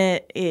 And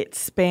it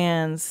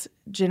spans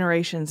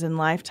generations and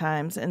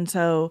lifetimes. And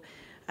so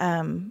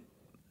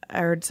I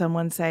heard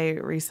someone say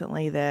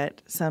recently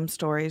that some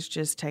stories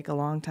just take a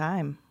long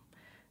time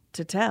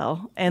to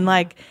tell. And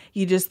like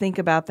you just think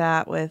about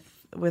that with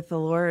the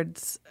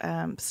Lord's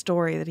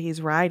story that he's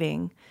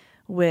writing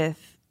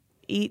with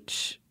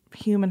each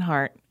human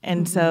heart.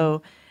 And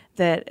so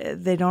that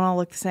they don't all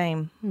look the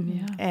same.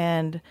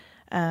 And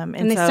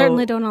And they so,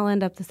 certainly don't all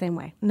end up the same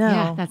way. No.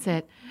 Yeah, that's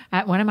it.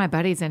 One of my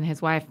buddies and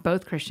his wife,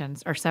 both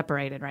Christians, are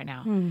separated right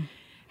now.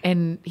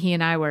 And he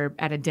and I were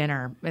at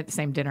the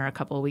same dinner a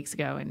couple of weeks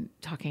ago and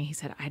talking. He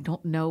said, I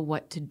don't know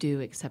what to do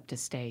except to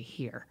stay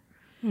here.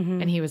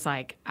 And he was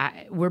like,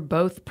 we're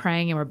both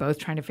praying and we're both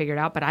trying to figure it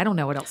out, but I don't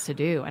know what else to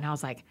do. And I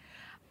was like,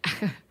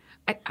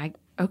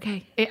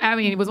 okay. I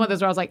mean, it was one of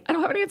those where I was like, I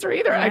don't have an answer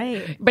either.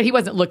 Right. But he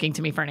wasn't looking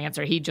to me for an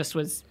answer. He just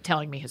was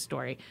telling me his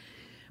story.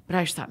 But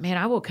I just thought, man,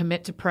 I will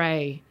commit to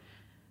pray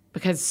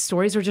because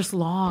stories are just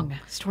long.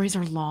 Stories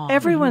are long.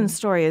 Everyone's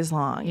story is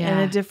long and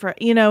Yeah. a different,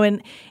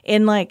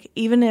 and like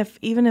even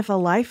if a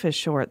life is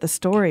short, the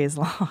story is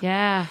long.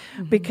 Yeah.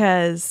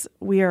 Because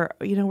we're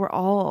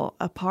all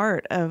a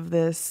part of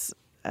this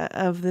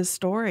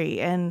story,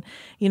 and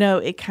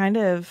it kind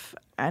of,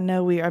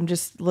 I'm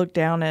just looked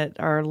down at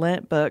our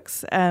Lent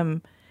books.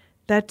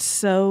 That's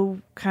so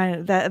kind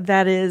of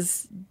that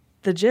is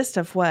the gist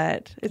of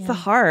it's the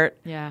heart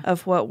Yeah.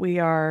 of what we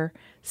are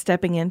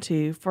stepping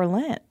into for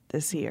Lent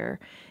this year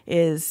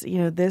is,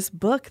 this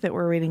book that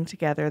we're reading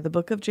together, the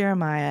book of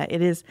Jeremiah.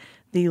 It is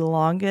the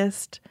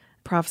longest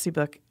prophecy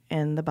book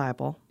in the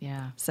Bible.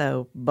 Yeah.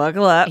 So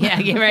buckle up. Yeah,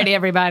 get ready,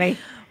 everybody.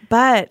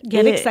 But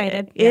get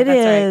excited. It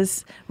Yeah,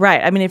 is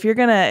right. I mean, if you're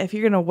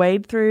gonna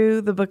wade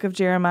through the book of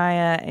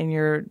Jeremiah and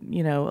you're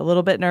a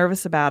little bit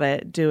nervous about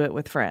it, do it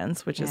with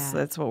friends, which is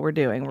that's what we're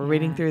doing. We're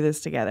reading through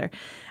this together.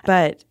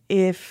 But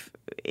if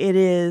it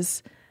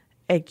is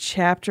a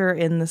chapter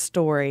in the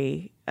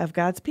story of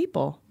God's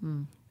people,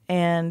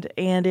 and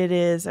it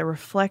is a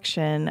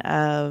reflection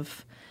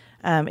of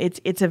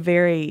it's a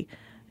very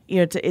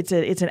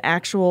it's an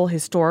actual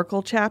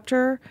historical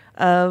chapter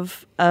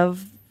of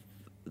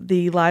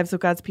the lives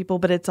of God's people,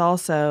 but it's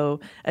also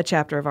a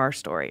chapter of our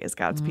story as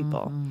God's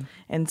people.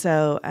 And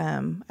so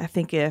I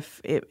think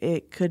if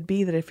it could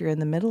be that if you're in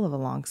the middle of a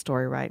long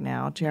story right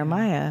now,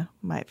 Jeremiah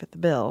might fit the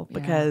bill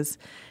because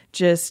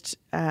just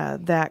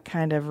that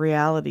kind of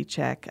reality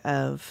check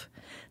of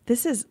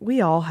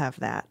we all have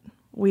that.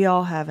 We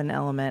all have an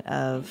element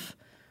of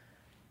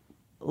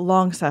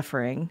long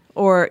suffering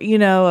or, of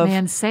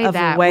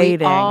that. waiting.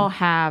 We all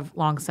have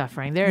long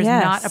suffering. There is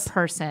not a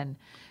person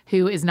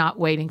who is not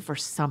waiting for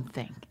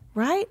something.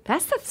 Right?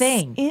 That's the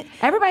thing.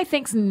 Everybody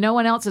thinks no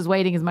one else is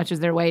waiting as much as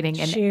they're waiting.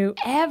 And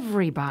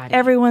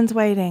everyone's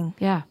waiting.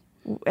 Yeah.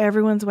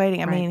 Everyone's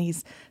waiting. I mean,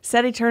 he's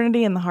set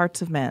eternity in the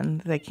hearts of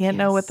men. They can't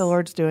know what the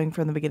Lord's doing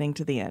from the beginning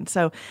to the end.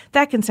 So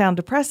that can sound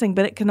depressing,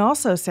 but it can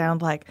also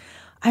sound like,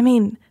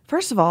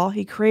 first of all,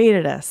 he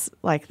created us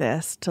like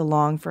this to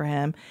long for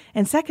him.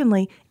 And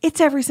secondly,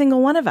 it's every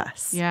single one of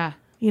us. Yeah.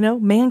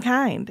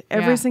 Mankind,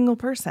 every single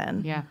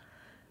person. Yeah.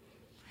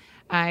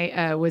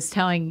 I was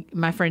telling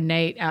my friend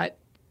Nate,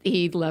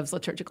 he loves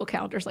liturgical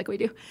calendars like we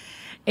do.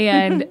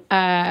 And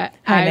I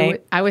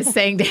was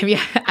saying to him,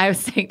 I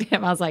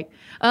was like,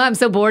 oh, I'm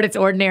so bored. It's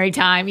ordinary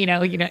time.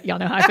 Y'all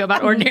know how I feel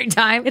about ordinary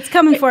time. It's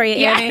coming for you,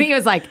 Yeah. Annie. And he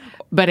was like,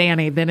 but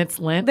Annie, then it's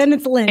Lent. Then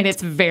it's Lent. And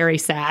it's very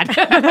sad.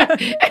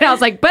 And I was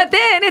like, but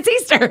then it's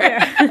Easter.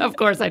 Of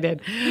course I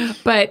did.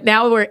 But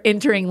now we're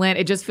entering Lent.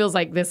 It just feels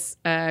like this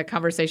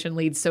conversation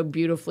leads so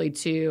beautifully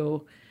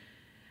to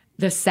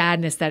the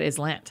sadness that is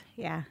Lent.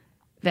 Yeah.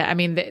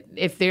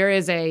 If there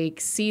is a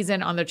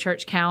season on the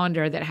church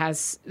calendar that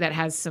has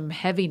some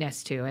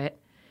heaviness to it,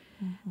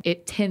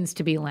 it tends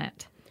to be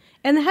Lent.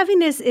 And the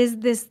heaviness is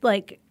this,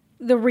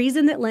 the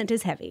reason that Lent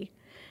is heavy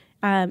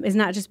is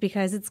not just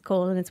because it's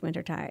cold and it's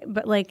wintertime,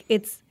 but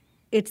it's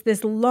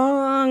this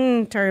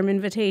long-term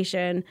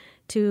invitation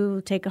to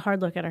take a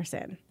hard look at our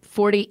sin.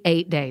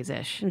 48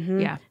 days-ish.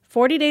 Yeah.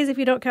 40 days if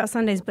you don't count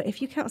Sundays, but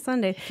if you count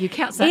Sundays,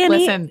 Annie,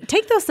 listen,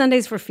 take those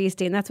Sundays for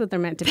feasting. That's what they're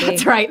meant to be.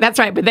 That's right.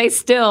 But they're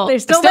still there.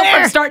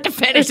 From start to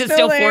finish. It's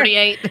still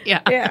 48.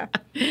 Yeah. Yeah.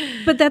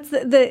 But that's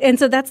and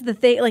so that's the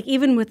thing.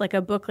 Even with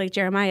a book like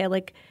Jeremiah,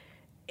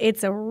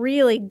 it's a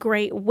really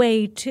great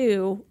way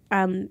to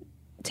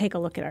take a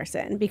look at our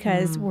sin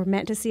because we're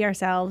meant to see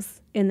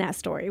ourselves in that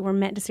story. We're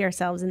meant to see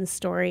ourselves in the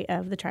story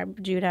of the tribe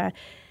of Judah,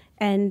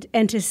 and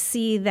to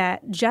see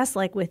that just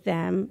like with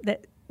them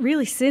that.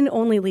 Really, sin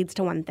only leads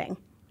to one thing.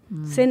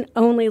 Sin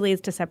only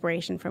leads to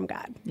separation from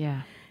God.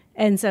 Yeah.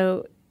 And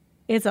so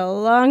it's a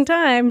long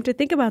time to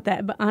think about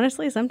that. But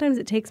honestly, sometimes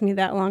it takes me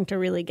that long to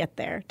really get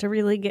there, to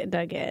really get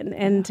dug in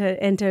and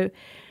then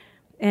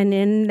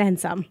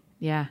some.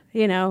 Yeah.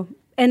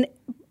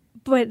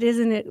 But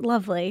isn't it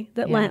lovely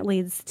that Lent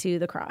leads to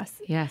the cross?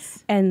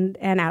 Yes. And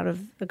out of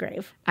the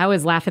grave. I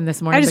was laughing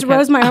this morning. I just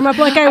rose my arm up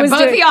like I was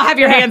both of y'all have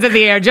your hands in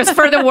the air, just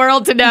for the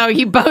world to know.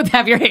 You both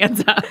have your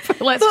hands up. But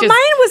mine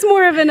was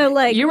more of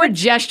You were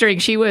gesturing.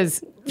 She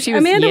was.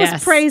 Amanda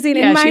was praising,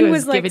 and mine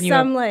was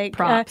some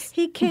props.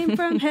 He came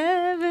from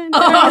heaven.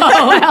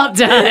 Oh, well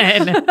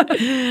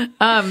done.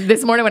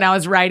 This morning when I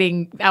was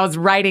writing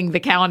the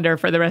calendar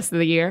for the rest of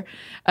the year,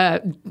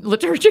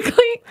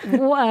 liturgically.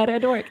 What a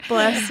dork!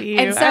 Bless you.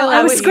 And so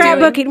I was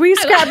scrapbooking. Were you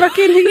scrapbooking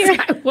the year?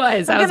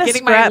 I was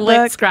getting my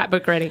lit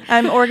scrapbook ready.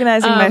 I'm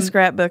organizing my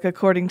scrapbook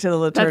according to the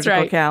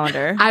liturgical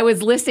calendar. I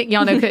was listening.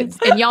 Y'all know,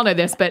 and y'all know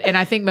this, and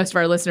I think most of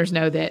our listeners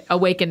know that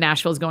Awaken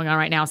Nashville is going on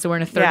right now. So we're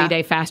in a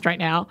 30-day fast right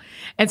now.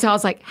 And so I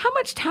was like, how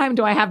much time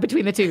do I have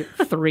between the two?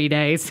 3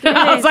 days.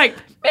 I was like,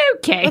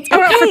 okay. Let's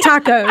go out for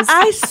tacos.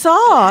 I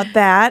saw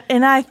that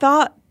and I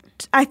thought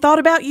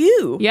about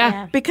you.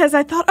 Yeah. Because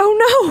I thought, oh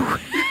no.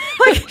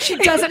 She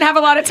doesn't have a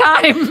lot of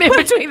time in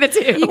between the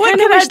two. What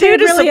can I do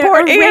to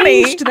support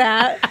Annie?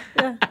 That.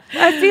 Yeah.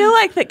 I feel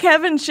like that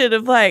Kevin should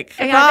have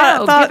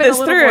thought this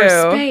through.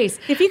 More space.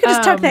 If you could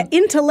just tuck that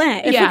into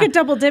Lent, if we could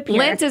double dip here.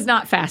 Lent is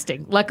not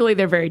fasting. Luckily,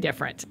 they're very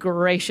different.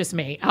 Gracious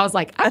me. I was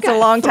like, I've That's got a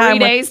long 3 time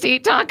days to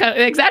eat taco.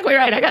 Exactly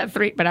right. I got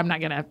 3, but I'm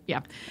not going to,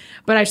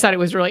 But I just thought it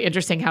was really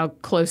interesting how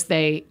close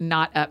they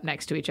knot up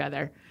next to each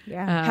other.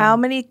 Yeah. How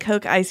many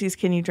Coke Ices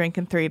can you drink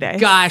in 3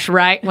 days? Gosh,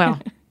 right? Well,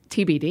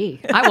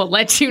 TBD. I will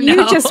let you know.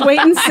 You just wait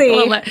and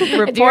see.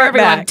 Report everyone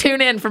back. Tune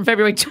in from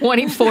February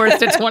 24th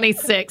to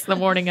 26th, the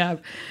morning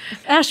of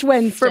Ash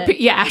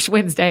Wednesday. Ash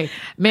Wednesday.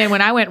 Man,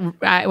 when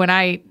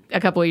I a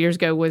couple of years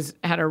ago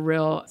had a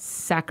real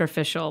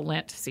sacrificial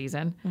Lent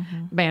season.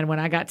 Man, when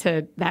I got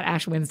to that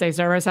Ash Wednesday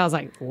service, I was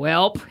like,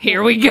 "Welp,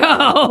 here we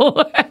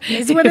go."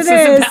 It's what this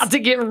it is. about to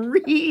get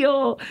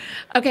real.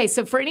 Okay,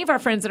 so for any of our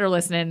friends that are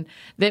listening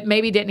that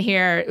maybe didn't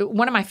hear,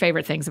 one of my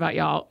favorite things about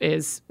y'all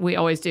is we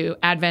always do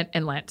Advent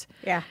and Lent.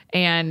 Yeah.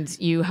 And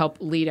you help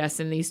lead us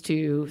in these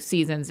two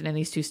seasons and in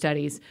these two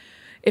studies.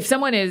 If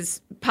someone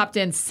has popped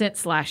in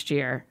since last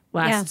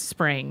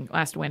spring,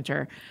 last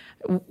winter,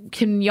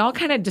 can y'all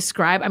kind of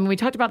describe, I mean, we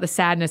talked about the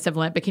sadness of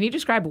Lent, but can you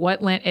describe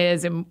what Lent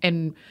is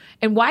and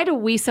why do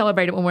we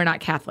celebrate it when we're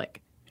not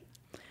Catholic?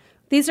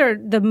 These are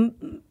the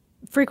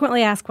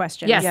frequently asked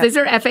questions. Yes, these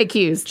are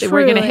FAQs that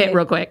we're going to hit Truly.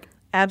 real quick.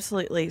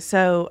 Absolutely.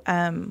 So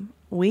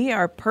we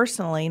are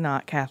personally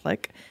not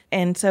Catholic.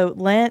 And so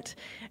Lent,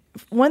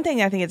 one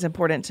thing I think it's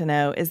important to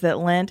know is that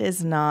Lent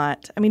is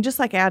not, I mean, just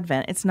like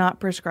Advent, it's not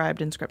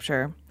prescribed in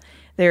Scripture.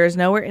 There is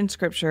nowhere in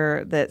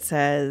Scripture that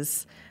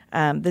says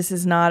this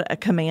is not a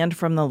command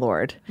from the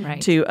Lord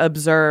to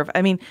observe.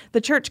 I mean, the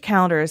church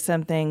calendar is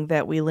something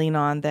that we lean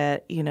on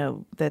that,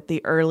 that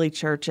the early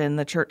church and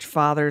the church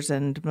fathers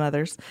and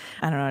mothers,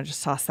 I don't know,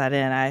 just toss that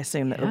in. I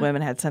assume that the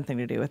women had something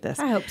to do with this.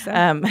 I hope so.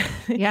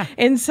 Yeah.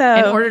 And so,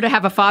 In order to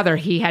have a father,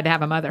 he had to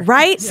have a mother.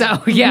 Right?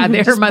 So, yeah,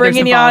 their just mother's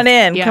bringing you on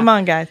involved. in. Yeah. Come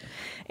on, guys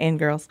and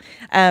girls.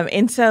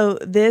 And so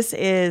this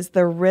is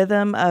the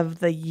rhythm of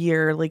the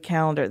yearly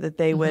calendar that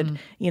they would,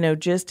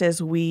 just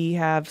as we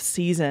have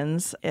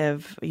seasons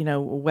of,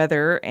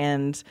 weather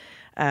and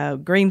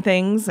green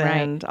things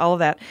and all of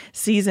that,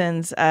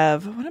 seasons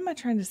of, what am I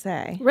trying to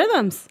say?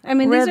 Rhythms. I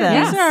mean, these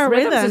Rhythms. are our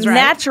Rhythms rhythms. is right.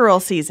 Natural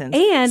seasons.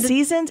 And-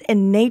 seasons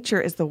in nature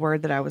is the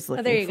word that I was there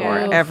looking you for,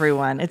 go.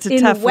 everyone. It's a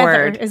In tough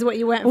weather word. is what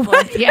you went for.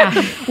 Yeah.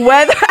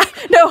 Weather.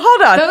 No,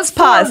 hold on. Those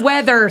four Pause.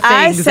 weather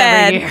I things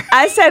said, every year.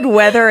 I said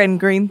weather and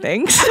green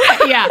things.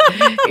 Yeah.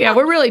 Yeah,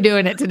 we're really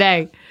doing it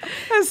today.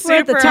 We're at the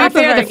Super. top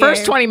There, of the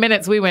first game. 20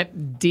 minutes we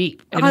went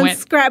deep and On went.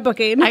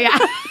 scrapbooking.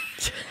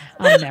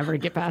 I'll never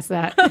get past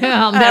that.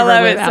 I'll I never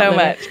love it live so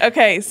outlive much.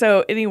 Okay,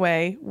 so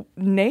anyway,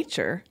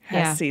 nature has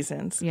Yeah.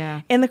 seasons.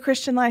 Yeah. And the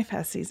Christian life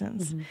has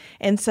seasons.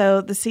 And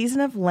so the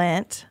season of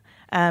Lent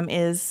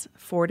is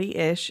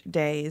 40-ish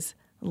days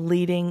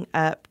leading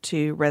up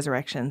to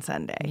Resurrection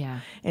Sunday. Yeah.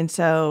 And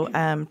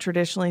so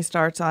traditionally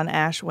starts on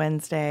Ash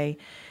Wednesday.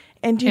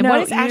 And And what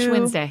is Ash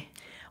Wednesday?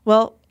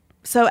 Well,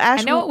 so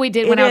Ash I know what we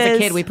did when I was a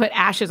kid. We put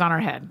ashes on our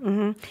head.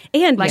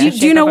 And Like do, the do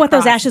you shape know of a what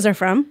those cross. ashes are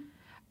from?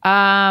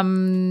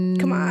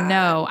 Come on.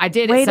 No, I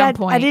did Wait, at some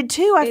point. I did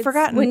too. I've It's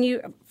forgotten. when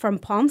you from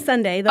Palm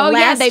Sunday. The Oh, yeah,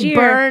 last they year,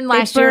 burn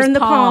last they year's burn the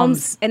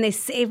palms. and they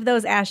save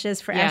those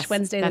ashes for Yes, Ash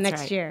Wednesday the that's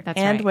next right. year. That's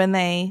And right. when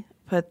they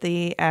put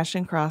the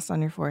ashen cross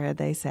on your forehead,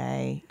 they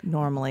say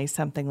normally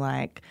something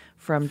like,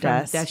 from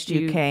dust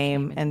you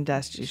came, and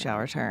dust you shall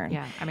return.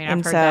 Yeah, I mean, And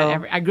I've heard so-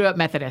 that. I grew up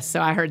Methodist, so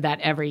I heard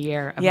that every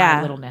year of Yeah.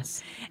 my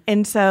littleness.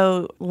 And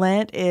so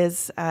Lent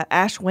is,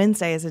 Ash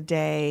Wednesday is a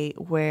day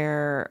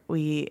where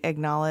we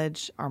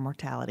acknowledge our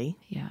mortality.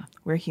 Yeah,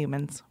 We're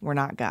humans. We're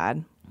not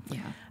God. yeah,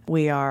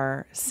 We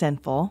are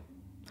sinful,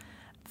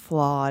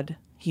 flawed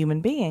human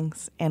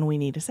beings, and we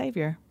need a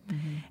Savior.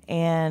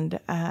 And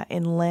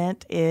in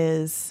Lent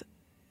it's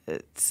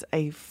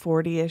a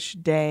 40-ish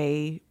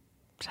day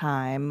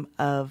time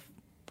of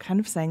kind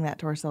of saying that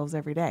to ourselves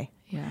every day.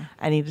 yeah.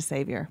 I need a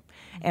Savior,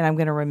 and I'm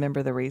going to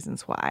remember the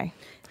reasons why.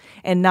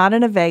 And not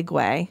in a vague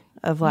way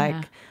of like,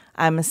 Yeah.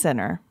 I'm a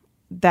sinner.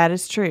 That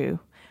is true.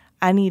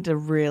 I need to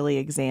really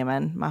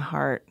examine my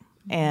heart,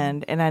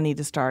 and I need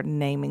to start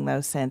naming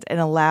those sins and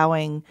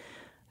allowing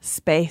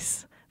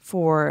space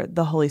for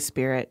the Holy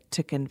Spirit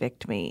to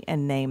convict me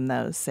and name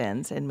those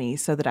sins in me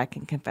so that I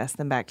can confess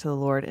them back to the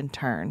Lord and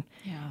turn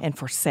and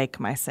forsake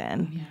my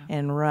sin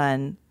and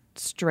run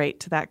straight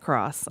to that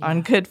cross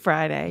on Good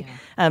Friday.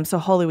 So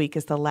Holy Week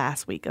is the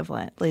last week of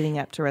Lent leading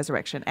up to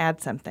Resurrection.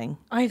 Add something.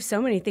 I have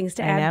so many things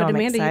to I add, know, but I'm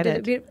Amanda,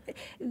 excited. you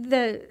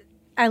did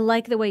I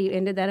like the way you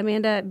ended that,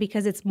 Amanda,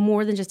 because it's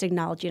more than just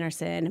acknowledging our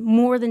sin,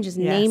 more than just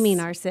naming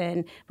our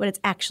sin, but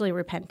it's actually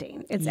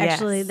repenting. It's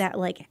actually Yes. that,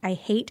 like, I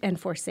hate and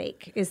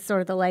forsake is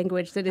sort of the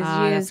language that is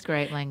Ah, used. that's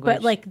great language.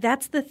 But, like,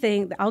 that's the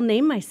thing. I'll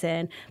name my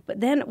sin,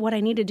 but then what I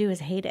need to do is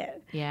hate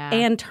it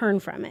and turn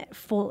from it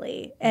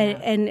fully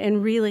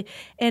and really,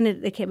 and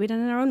it can't be done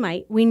in our own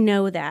might. We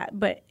know that,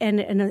 but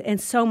and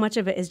so much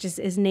of it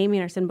is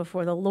naming our sin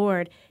before the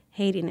Lord,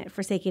 hating it,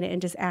 forsaking it,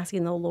 and just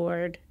asking the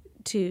Lord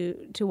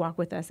to walk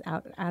with us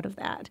out of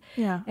that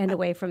and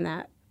away from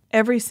that.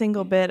 Every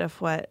single bit of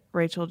what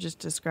Rachel just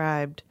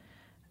described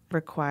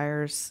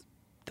requires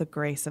the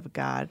grace of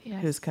God,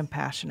 who's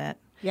compassionate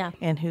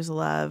and whose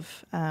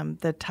love.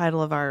 The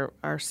title of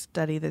our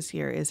study this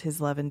year is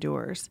His Love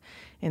Endures.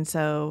 And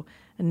so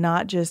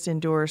not just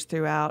endures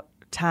throughout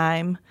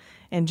time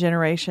and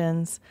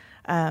generations,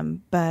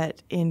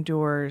 but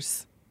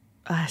endures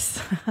us,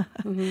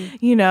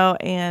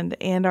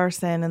 and our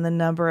sin, and the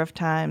number of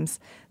times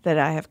that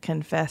I have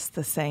confessed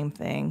the same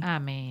thing. I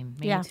mean,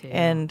 me too.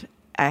 And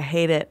I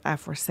hate it, I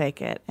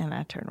forsake it, and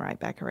I turn right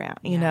back around,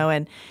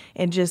 and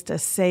just a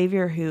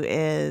Savior who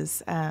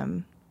is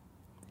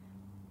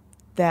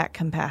that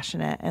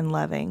compassionate and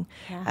loving.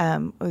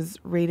 Was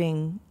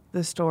reading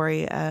the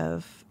story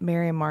of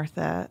Mary and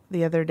Martha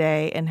the other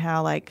day, and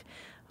how like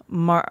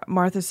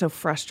Martha's so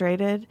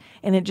frustrated.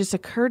 And it just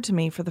occurred to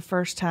me for the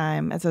first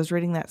time as I was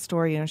reading that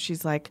story,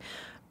 she's like,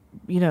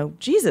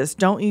 Jesus,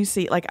 don't you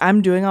see, like,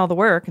 I'm doing all the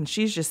work and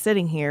she's just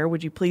sitting here.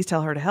 Would you please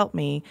tell her to help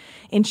me?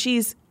 And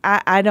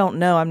I don't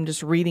know. I'm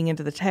just reading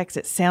into the text.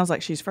 It sounds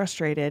like she's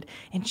frustrated,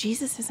 and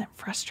Jesus isn't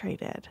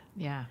frustrated.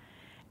 Yeah.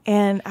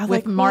 And I was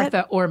with like,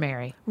 Martha what? or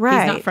Mary.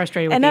 Right. He's not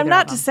frustrated with and either I'm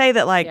not of to them. say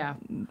that like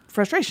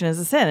frustration is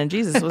a sin and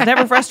Jesus was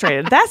never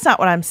frustrated. That's not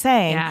what I'm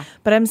saying. Yeah.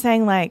 But I'm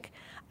saying like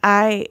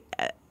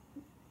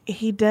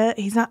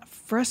he's not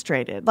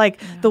frustrated.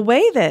 Like the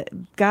way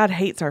that God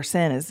hates our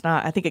sin is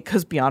not, I think it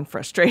goes beyond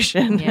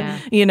frustration,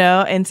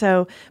 and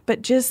so,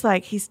 but just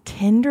like he's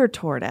tender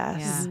toward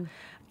us. Yeah.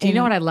 Do you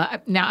know what I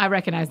love? Now, I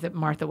recognize that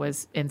Martha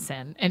was in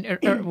sin and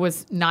or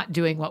was not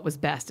doing what was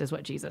best, is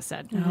what Jesus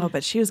said. Oh,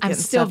 but she was getting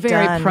I'm still stuff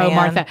very done, pro man.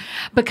 Martha.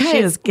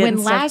 Because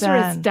when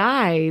Lazarus done.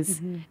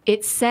 dies,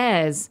 it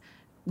says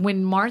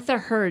when Martha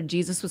heard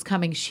Jesus was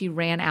coming, she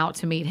ran out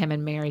to meet him,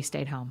 and Mary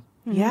stayed home.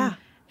 Yeah.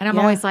 And I'm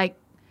always like,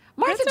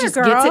 Martha That's just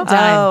our gets girl. it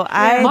done.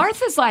 Oh,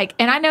 Martha's like,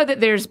 and I know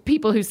that there's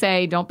people who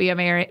say don't be a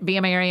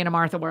Mary in a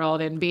Martha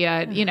world, and be a,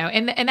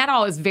 and that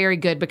all is very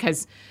good,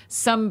 because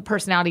some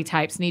personality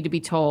types need to be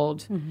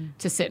told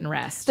to sit and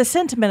rest. The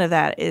sentiment of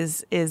that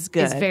is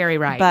good. Is very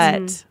right.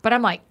 But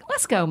I'm like,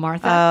 let's go,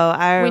 Martha.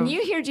 Oh, when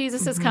you hear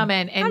Jesus is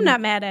coming, and I'm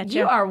not mad at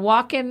you. You are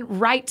walking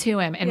right to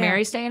him, and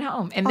Mary's staying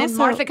home. And then Also-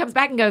 Martha comes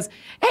back and goes,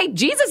 hey,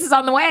 Jesus is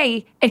on the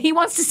way, and he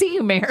wants to see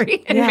you,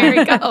 Mary. And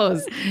Mary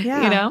goes,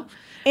 Yeah.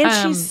 And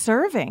she's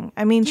serving.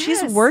 I mean,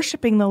 she's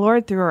worshiping the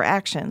Lord through her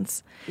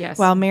actions. Yes.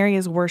 While Mary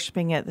is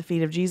worshiping at the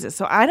feet of Jesus.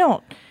 So I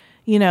don't,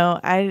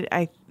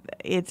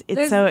 it's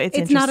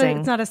interesting.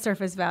 It's not a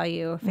surface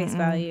value, face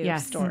value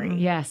story.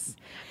 Yes.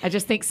 I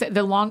just think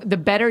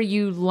the better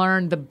you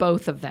learn the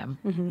both of them.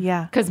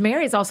 Yeah. Because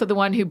Mary is also the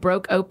one who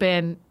broke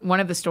open one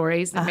of the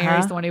stories. That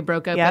Mary's the one who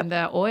broke open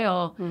the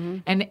oil,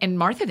 and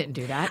Martha didn't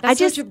do that. That's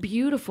such a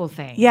beautiful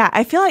thing. Yeah,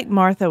 I feel like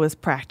Martha was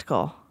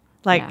practical.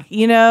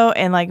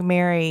 And like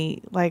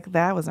Mary, like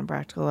that wasn't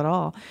practical at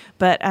all.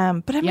 But I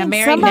mean,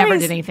 Mary never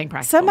did anything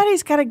practical.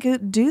 Somebody's got to go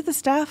do the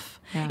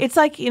stuff. Yeah. It's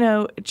like,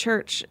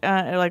 church,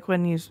 like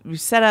when you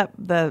set up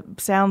the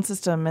sound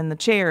system and the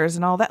chairs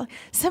and all that,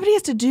 somebody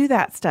has to do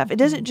that stuff. It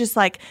doesn't just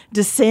like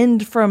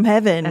descend from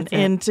heaven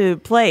into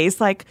place.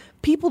 Like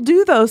people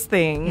do those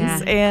things.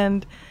 Yeah.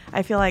 And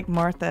I feel like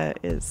Martha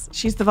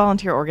she's the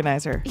volunteer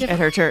organizer at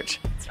her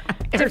church.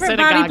 Different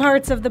body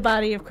parts of the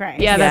body of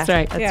Christ. Yeah, that's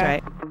right. That's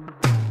right.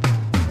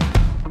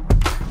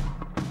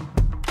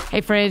 Hey,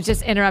 friends,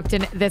 just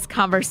interrupting this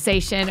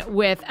conversation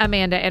with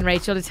Amanda and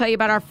Rachel to tell you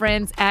about our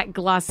friends at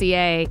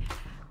Glossier.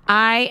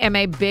 I am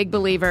a big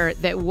believer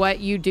that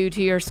what you do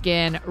to your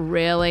skin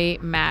really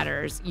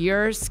matters.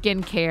 Your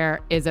skincare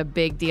is a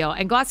big deal.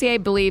 And Glossier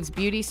believes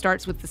beauty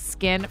starts with the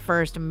skin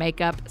first,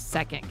 makeup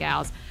second,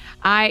 gals.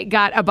 I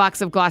got a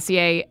box of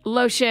Glossier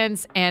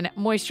lotions and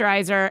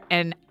moisturizer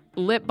and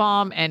lip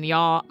balm, and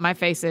y'all, my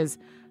face is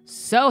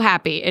so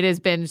happy. It has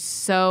been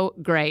so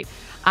great.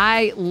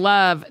 I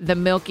love the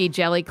Milky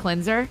Jelly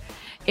Cleanser.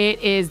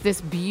 It is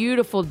this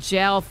beautiful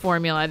gel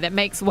formula that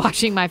makes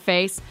washing my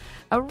face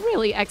a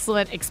really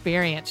excellent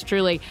experience,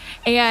 truly.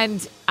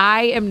 And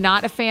I am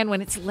not a fan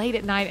when it's late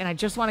at night and I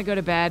just want to go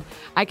to bed.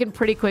 I can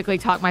pretty quickly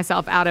talk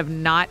myself out of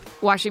not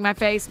washing my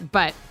face,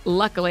 but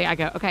luckily I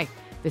go, okay,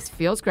 this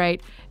feels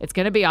great. It's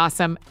going to be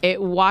awesome.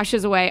 It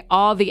washes away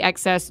all the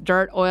excess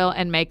dirt, oil,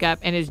 and makeup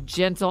and is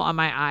gentle on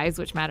my eyes,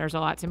 which matters a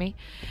lot to me.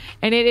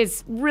 And it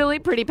is really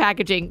pretty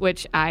packaging,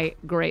 which I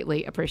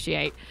greatly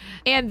appreciate.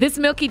 And this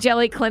Milky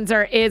Jelly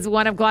Cleanser is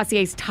one of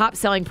Glossier's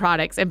top-selling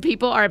products, and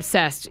people are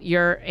obsessed,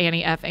 your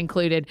Annie F.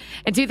 included.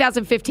 In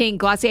 2015,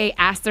 Glossier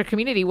asked their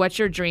community, what's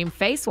your dream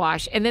face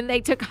wash? And then they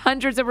took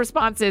hundreds of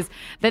responses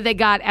that they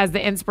got as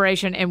the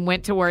inspiration and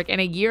went to work. And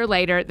a year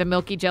later, the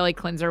Milky Jelly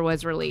Cleanser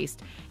was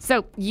released.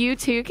 So you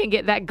too can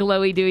get that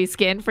glowy, dewy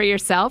skin for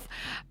yourself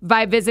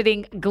by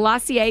visiting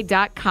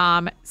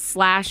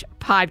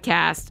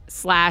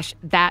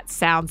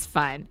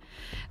Glossier.com/podcast/that-sounds-fun.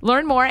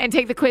 Learn more and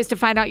take the quiz to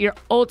find out your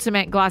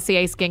ultimate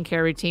Glossier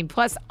skincare routine.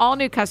 Plus, all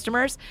new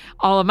customers,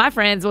 all of my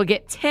friends, will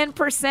get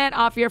 10%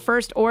 off your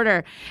first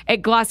order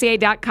at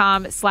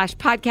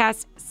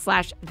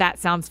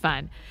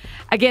Glossier.com/podcast/that-sounds-fun.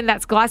 Again,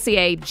 that's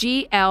Glossier,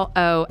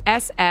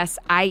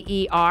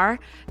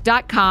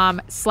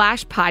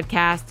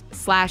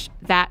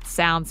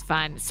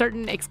 GLOSSIER.com/podcast/that-sounds-fun.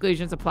 Certain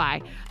exclusions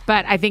apply,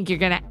 but I think you're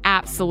going to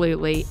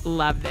absolutely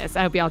love this.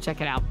 I hope y'all check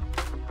it out.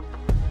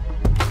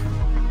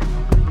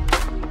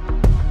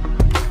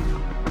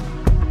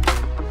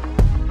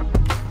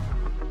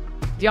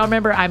 Do y'all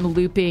remember I'm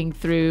looping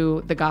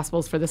through the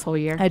Gospels for this whole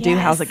year? I do.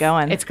 How's it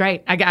going? It's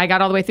great. I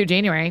got all the way through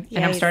January,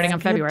 and I'm starting on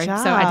Good February, so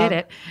job. I did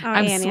it.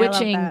 I'm Annie, I love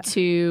switching that.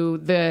 to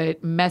the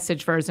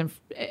Message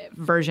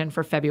version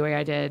for February.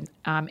 I did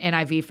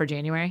NIV for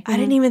January. I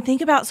didn't even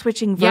think about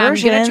switching Yeah,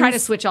 versions. I'm gonna try to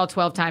switch all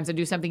 12 times and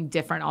do something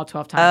different all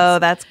 12 times. Oh,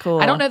 that's cool.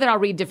 I don't know that I'll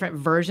read different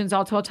versions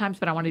all 12 times,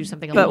 but I want to do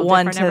something a But little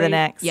one different to the every-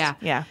 next. Yeah.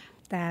 Yeah.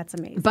 That's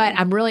amazing. But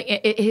I'm really,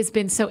 it has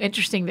been so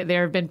interesting that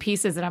there have been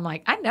pieces that I'm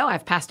like, I know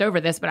I've passed over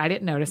this, but I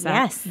didn't notice that.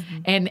 Yes.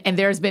 And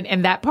there's been,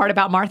 and that part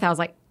about Martha, I was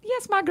like,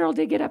 yes, my girl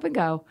did get up and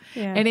go.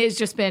 Yeah. And it's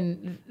just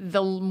been,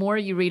 the more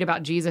you read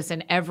about Jesus,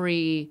 and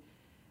every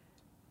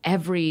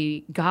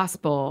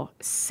gospel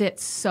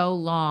sits so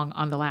long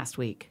on the last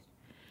week.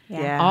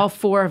 Yeah. All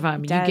 4 of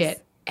them, you does.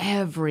 get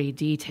every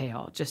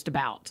detail just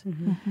about.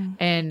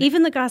 And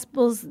Even the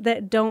Gospels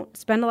that don't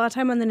spend a lot of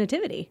time on the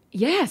Nativity.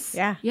 yes.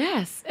 Yeah.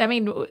 Yes. I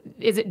mean,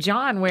 is it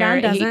John where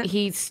John doesn't.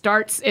 he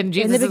starts and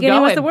Jesus In the is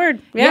beginning was going? the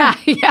Word. Yeah.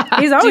 Yeah. Yeah.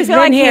 He's Do you always feel been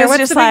like here. he was What's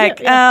just the big like,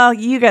 deal? Yeah. oh,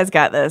 you guys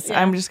got this.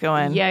 I'm just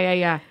going.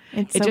 Yeah.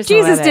 It's It so just-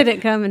 Jesus poetic.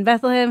 didn't come in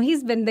Bethlehem.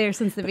 He's been there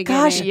since the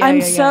beginning. Gosh, Yeah, I'm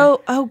yeah, yeah.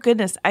 so. Oh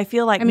goodness, I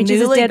feel like I mean,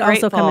 Jesus newly did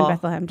also come in grateful.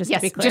 Bethlehem, just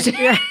Yes. to be clear.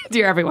 Just,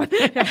 dear everyone.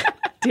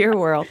 Dear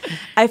world,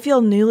 I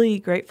feel newly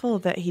grateful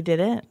that he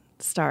didn't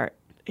start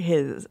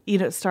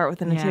start with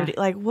the nativity.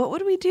 Like, what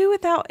would we do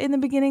without in the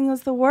beginning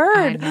was the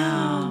word?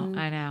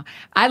 I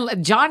know.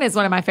 John is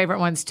one of my favorite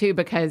ones too,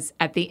 because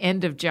at the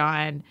end of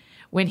John,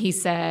 when he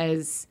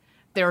says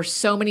there are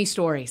so many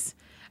stories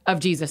of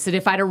Jesus that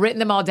if I'd have written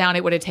them all down,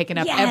 it would have taken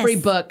up Yes. every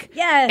book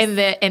Yes.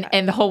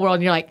 in the whole world.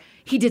 And you're like,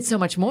 he did so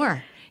much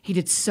more. He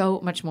did so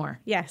much more.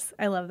 Yes,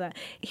 I love that.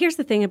 Here's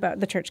the thing about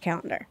the church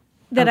calendar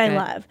that I Okay.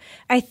 love.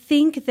 I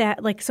think that,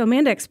 so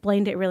Amanda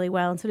explained it really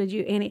well, and so did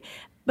you, Annie.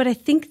 But I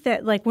think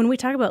that, when we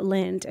talk about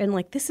Lent and,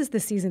 this is the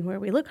season where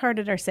we look hard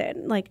at our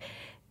sin,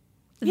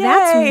 Yay.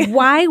 that's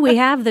why we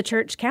have the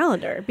church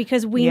calendar,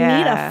 because we need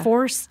Yeah. a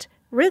forced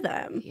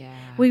rhythm. Yeah.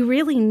 We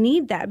really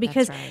need that,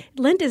 because right.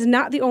 Lent is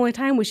not the only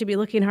time we should be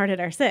looking hard at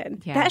our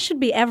sin. Yeah. That should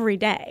be every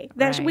day.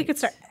 We Right. could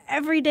start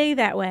every day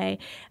that way.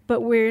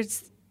 But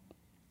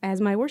as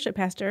my worship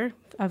pastor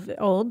of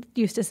old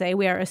used to say,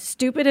 we are a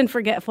stupid and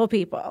forgetful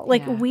people.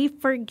 Yeah. We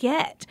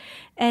forget,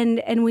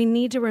 and we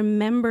need to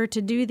remember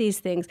to do these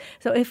things.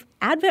 So if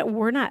Advent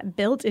were not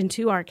built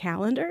into our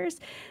calendars,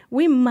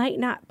 we might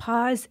not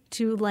pause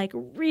to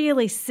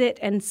really sit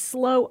in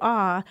slow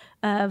awe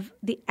of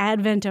the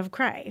advent of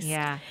Christ.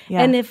 Yeah.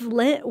 Yeah. And if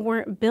Lent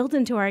weren't built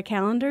into our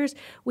calendars,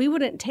 we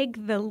wouldn't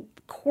take the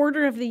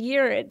quarter of the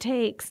year it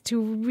takes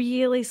to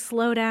really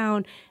slow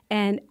down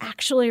and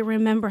actually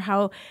remember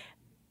how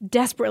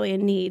desperately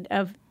in need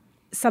of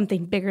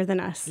something bigger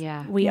than us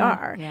we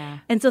are. Yeah.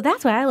 And so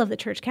that's why I love the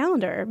church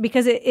calendar,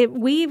 because it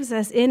weaves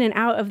us in and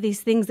out of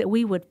these things that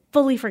we would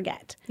fully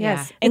forget.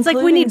 Yes. It's like we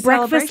Including need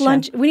breakfast, celebration.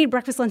 lunch. We need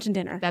breakfast, lunch, and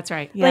dinner. That's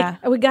right. Yeah.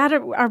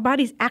 Our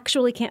bodies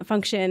actually can't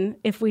function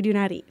if we do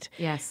not eat.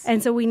 Yes.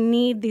 And so we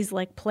need these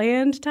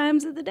planned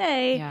times of the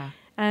day. Yeah.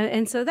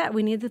 And so that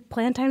we need the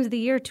planned times of the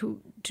year to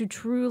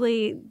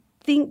truly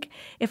think.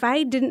 If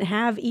I didn't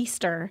have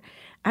Easter,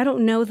 I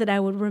don't know that I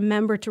would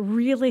remember to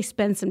really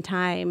spend some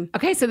time.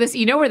 Okay, so this,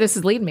 where this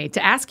is leading me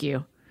to ask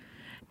you.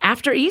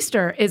 After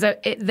Easter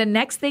the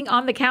next thing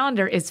on the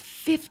calendar is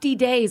 50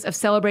 days of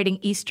celebrating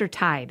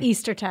Eastertide.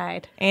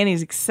 Eastertide.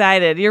 Annie's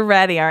excited. You're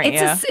ready, aren't you?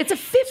 It's a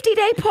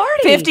 50-day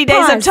party. 50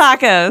 days of Pause.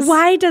 tacos.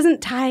 Why doesn't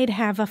Tide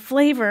have a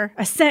flavor,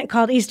 a scent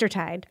called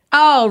Eastertide?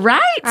 Oh,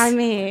 right. I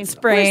mean,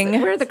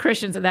 Spring. Where are the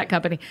Christians at that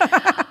company?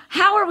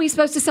 How are we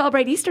supposed to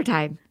celebrate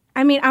Eastertide?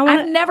 I I've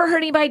want never heard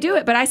anybody do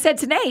it, but I said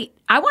to Nate,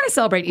 I want to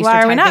celebrate Eastertide.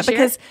 Why are we not? this year.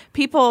 Because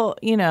people,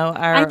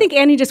 are. I think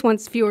Annie just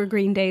wants fewer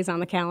green days on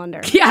the calendar.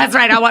 Yeah, that's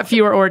right. I want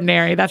fewer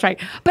ordinary. That's right.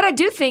 But I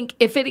do think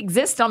if it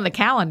exists on the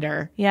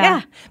calendar,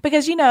 Yeah.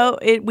 Because, we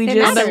on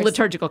just. the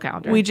liturgical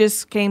calendar. We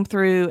just came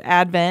through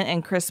Advent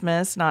and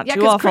Christmas not yeah,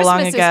 too because awful Christmas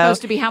long is ago.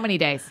 supposed to be how many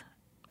days?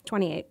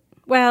 28.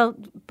 Well,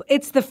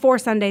 it's the 4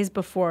 Sundays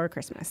before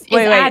Christmas.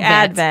 Wait, Is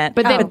Advent.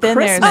 But then, there's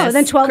Christmas Oh,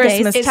 then 12 days.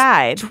 Christmas is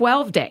tide.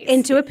 12 days.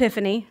 Into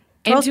Epiphany.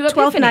 12th, Into 12th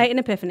Epiphany. night in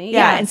Epiphany.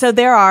 Yeah, Yes. and so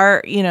there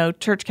are,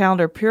 church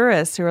calendar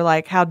purists who are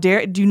like, "How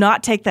dare do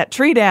not take that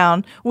tree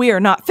down? We are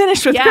not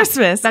finished with Yeah,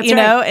 Christmas." that's you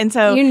know, right. and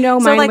so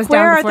mine like, was where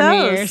down are before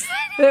New those? Year's.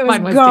 It was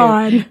Mine was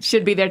gone. Too.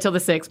 Should be there till the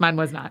 6th. Mine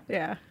was not.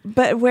 Yeah.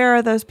 But where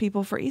are those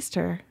people for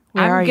Easter?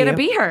 Where I'm are gonna you?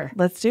 be her.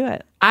 Let's do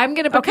it. I'm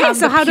going to become Okay,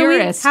 so the how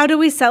purist. do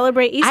we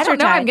celebrate Easter? I don't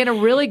know. I'm going to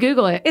really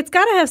Google it. It's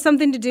got to have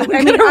something to do.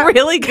 I'm gonna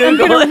really Google I'm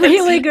it. gonna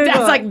really Google That's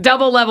it. like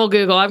double level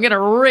Google. I'm going to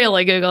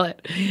really Google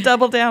it.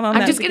 Double down on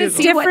that. I'm just going to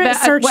see Different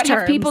search what have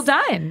terms. people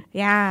done.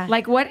 Yeah.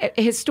 Like what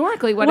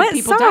historically what have what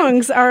people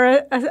done? songs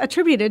are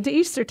attributed to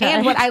Easter time?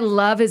 And what I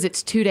love is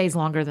it's 2 days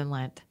longer than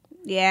Lent.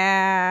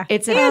 yeah.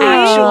 It's an Really?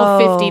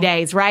 actual 50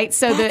 days, right?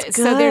 So That's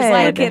so there's good.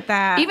 like Look at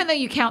that. even though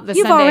you count the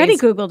You've Sundays. already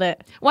Googled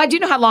it. Well, I do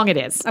know how long it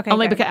is. Okay,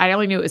 Only good. because I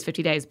only knew it was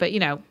 50 days, but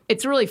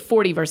it's really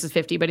 40 versus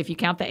 50. But if you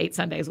count the 8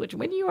 Sundays,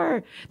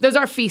 those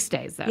are feast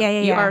days, though. Yeah,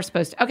 You yeah. are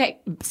supposed to. Okay,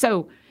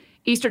 so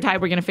Eastertide,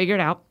 we're going to figure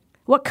it out.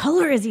 What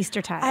color is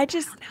Eastertide?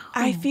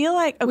 I feel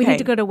like, okay. We need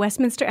to go to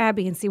Westminster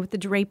Abbey and see what the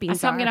drapings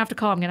So are. I'm going to have to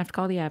call. I'm going to have to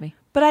call the Abbey.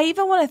 But I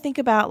even want to think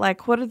about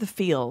like what are the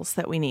feels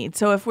that we need.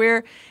 So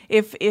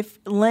if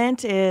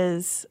Lent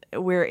is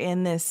we're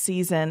in this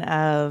season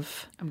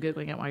of I'm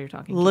googling it while you're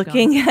talking. Keep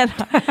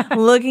going.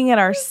 looking at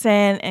our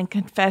sin and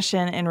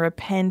confession and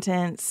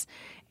repentance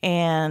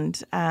and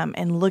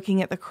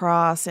looking at the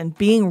cross and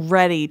being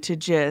ready to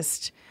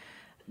just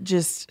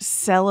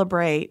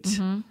celebrate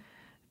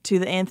to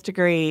the nth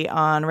degree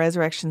on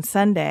Resurrection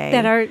Sunday.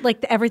 that are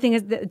like everything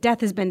is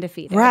death has been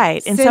defeated.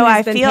 Right. And Sin so has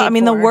I been feel, paid I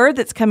mean, the for. word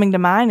that's coming to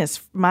mind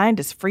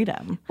is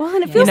freedom. Well,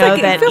 and it feels know,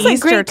 like that Great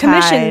Eastertide-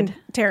 Commission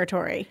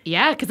territory.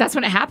 Yeah, because that's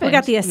when it happened. We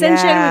got the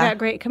Ascension, Yeah. we got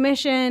Great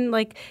Commission,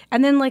 like,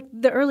 and then like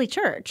the early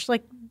church,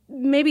 like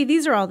maybe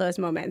these are all those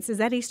moments. Is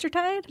that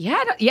Eastertide?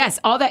 Yeah. Yes.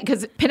 All that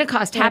because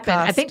Pentecost happened. I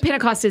Pentecost. think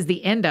Pentecost is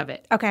the end of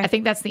it. Okay. I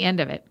think that's the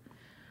end of it.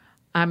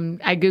 I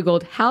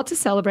googled how to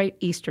celebrate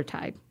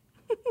Eastertide.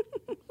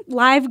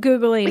 Live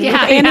Googling with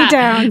Yeah, Annie yeah.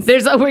 Downs. We're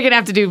gonna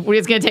have to do.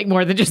 It's gonna take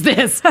more than just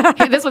this.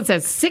 Okay, this one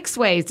says 6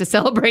 ways to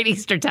celebrate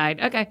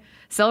Eastertide. Okay,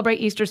 celebrate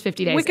Easter's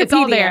 50 days. It's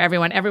all Wikipedia. there.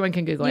 Everyone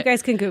can Google it. You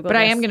guys can Google But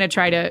I this. am gonna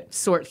try to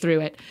sort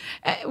through it.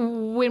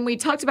 When we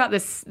talked about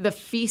this, the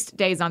feast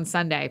days on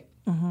Sunday.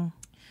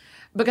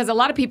 Because a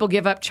lot of people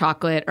give up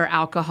chocolate or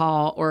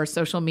alcohol or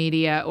social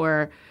media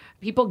or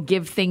people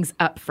give things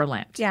up for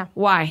Lent. Yeah.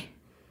 Why?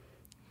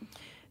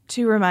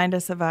 To remind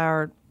us of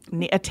a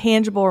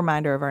tangible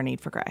reminder of our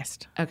need for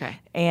Christ. Okay.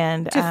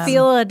 And to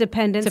feel a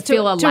dependence, to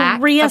feel a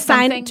lack of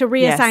something? to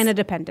reassign Yes. a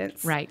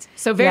dependence. Right.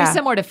 So very Yeah.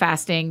 similar to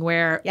fasting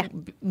where Yeah.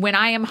 when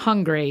I am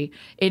hungry,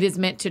 it is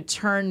meant to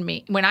turn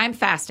me when I'm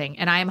fasting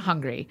and I am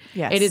hungry,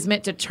 Yes. it is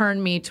meant to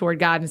turn me toward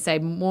God and say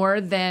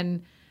more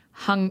than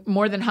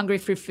hungry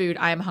for food,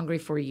 I am hungry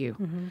for you.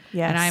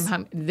 Yes. And I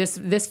am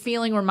this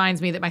feeling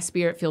reminds me that my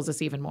spirit feels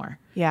this even more.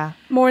 yeah.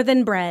 More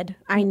than bread,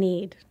 I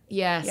need.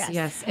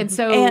 Yes. And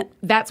so And-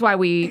 that's why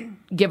we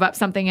give up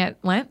something at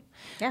Lent.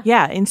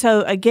 Yeah. And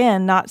so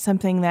again, not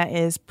something that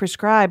is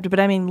prescribed, but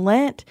I mean,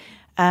 Lent,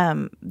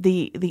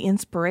 the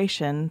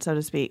inspiration, so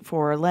to speak,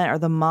 for Lent or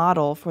the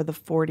model for the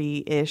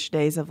 40-ish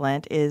days of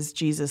Lent is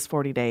Jesus'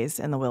 40 days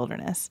in the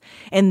wilderness.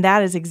 And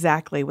that is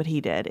exactly what he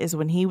did, is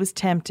when he was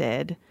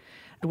tempted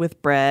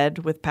with bread,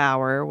 with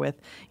power, with,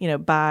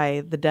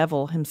 by the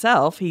devil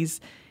himself,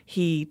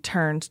 he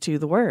turns to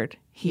the word.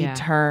 He Yeah.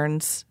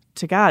 turns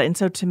to God. And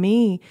so to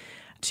me,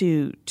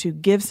 to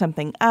give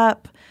something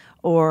up,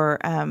 or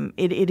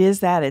it is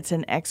that it's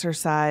an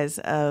exercise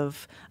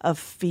of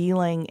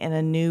feeling in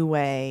a new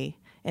way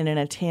and in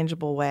a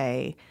tangible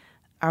way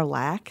our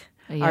lack,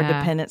 our Yeah.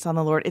 dependence on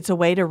the Lord. It's a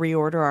way to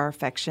reorder our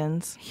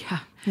affections.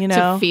 Yeah.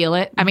 To feel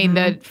it. I mean,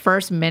 the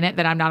first minute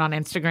that I'm not on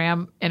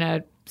Instagram in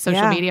a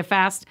social Yeah. media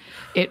fast,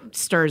 it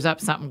stirs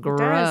up something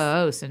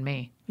gross in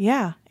me.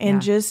 Yeah,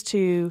 and just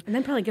to And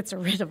then probably gets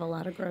rid of a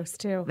lot of gross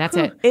too. That's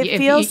it. It If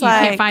feels you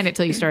can't like- find it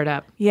till you stir it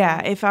up.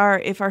 if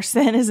our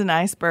sin is an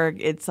iceberg,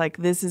 it's like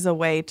this is a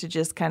way to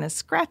just kind of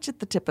scratch at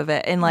the tip of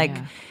it and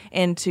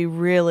and to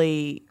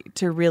really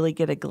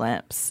get a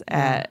glimpse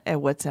at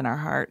what's in our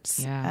hearts.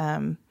 Yeah.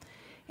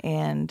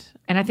 And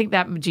And I think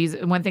that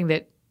Jesus, one thing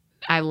that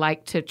I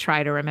like to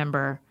try to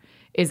remember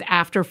is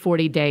after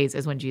 40 days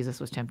is when Jesus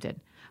was tempted.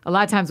 A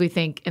lot of times we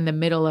think in the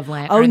middle of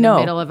Lent or in the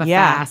middle of a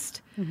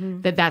fast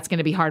that's going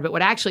to be hard. But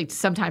what actually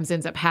sometimes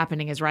ends up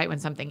happening is right when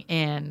something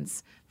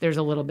ends, there's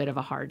a little bit of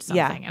a hard something.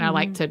 Yeah. And I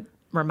like to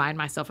remind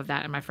myself of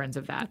that and my friends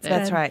of that.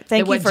 That's right. that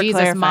Thank you what for Jesus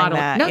clarifying modeled.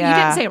 that. No, you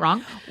Yeah. didn't say it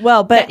wrong.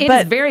 Well, but It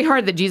is very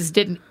hard that Jesus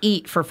didn't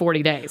eat for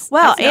 40 days.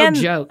 Well, That's no and-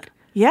 joke.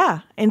 yeah,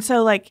 and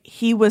so like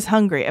he was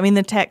hungry. I mean,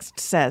 the text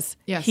says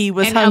he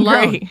was and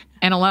hungry.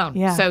 alone.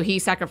 Yeah. So he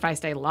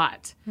sacrificed a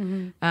lot.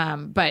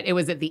 But it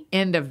was at the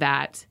end of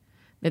that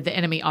the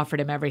enemy offered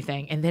him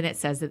everything. And then it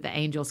says that the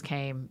angels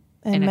came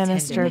And attended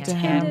ministered to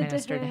him. And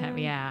ministered to him.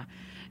 Yeah.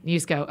 And you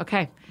just go,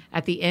 okay,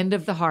 at the end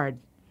of the hard,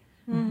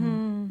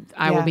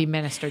 I will Yeah. be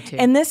ministered to.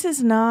 And this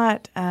is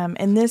not,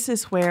 and this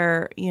is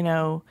where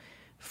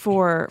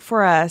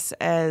for us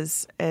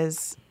as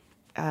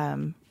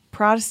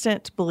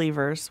Protestant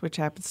believers, which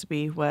happens to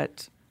be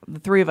what the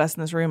three of us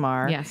in this room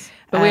are. yes.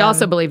 But we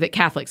also believe that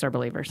Catholics are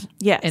believers.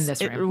 Yes, In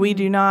this room. we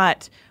do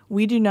not.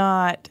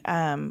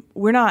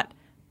 We're not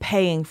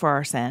paying for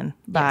our sin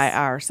by Yes.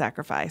 our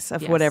sacrifice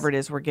of Yes. whatever it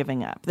is we're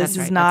giving up. This That's is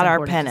right. not That's our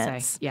important to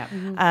say.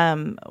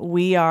 penance. Yeah.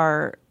 We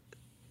are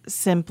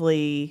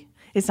simply.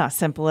 It's not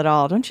simple at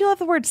all. Don't you love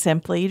the word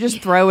simply? You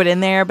just throw it in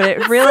there, but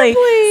it really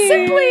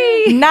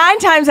Simply. 9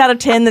 times out of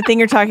 10, the thing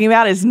you're talking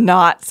about is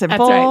not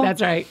simple.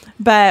 That's right.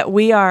 But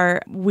we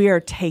are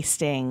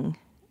tasting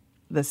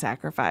the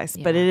sacrifice,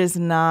 but Yeah. it is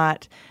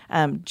not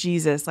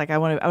Jesus. Like I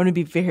want to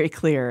be very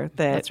clear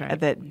that That's right.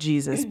 that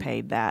Jesus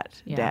paid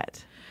that Yeah.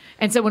 debt.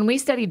 And so when we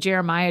study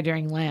Jeremiah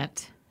during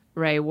Lent,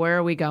 Ray, where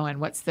are we going?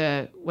 What's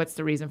the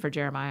reason for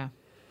Jeremiah?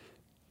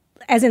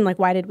 As in, like,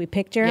 why did we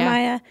pick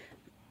Jeremiah?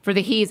 For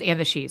the he's and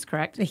the she's,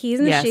 correct? The he's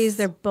and the Yes. she's,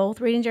 they're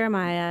both reading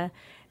Jeremiah.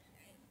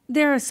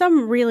 There are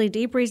some really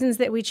deep reasons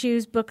that we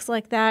choose books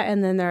like that,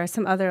 and then there are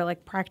some other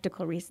like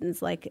practical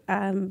reasons. Like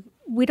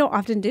we don't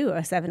often do a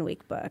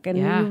 7-week book, and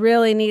Yeah. we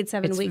really need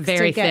 7 It's weeks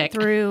very to get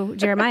thick. through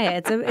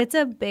Jeremiah. It's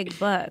a big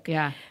book.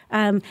 Yeah.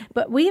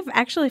 But we've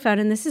actually found,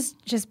 and this has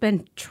just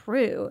been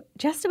true,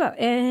 just about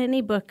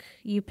any book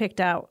you picked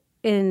out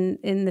in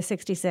the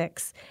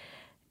 66,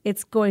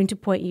 it's going to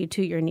point you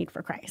to your need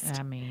for Christ.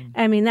 I mean,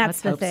 That's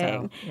let's the hope so.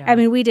 thing. Yeah. I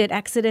mean, we did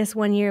Exodus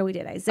one year, we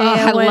did Isaiah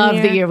I one love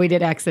year. the year we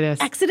did Exodus.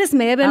 Exodus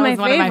may have been That my was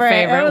one favorite. of my It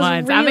favorite was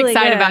ones. I'm really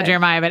excited about good.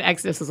 Jeremiah, but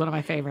Exodus was one of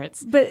my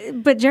favorites.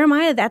 But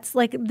Jeremiah, that's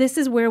like, this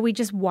is where we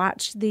just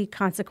watch the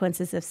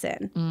consequences of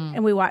sin,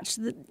 and we watch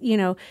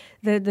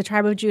the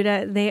tribe of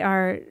Judah. They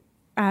are,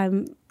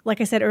 like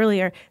I said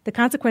earlier, the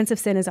consequence of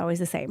sin is always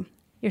the same.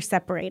 You're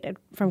separated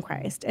from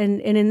Christ, and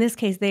in this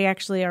case, they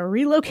actually are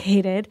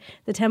relocated.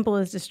 The temple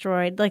is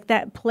destroyed, like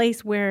that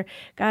place where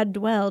God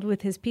dwelled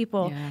with His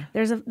people. Yeah.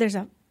 There's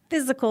a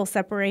physical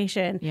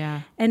separation,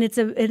 Yeah. and it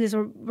is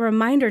a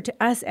reminder to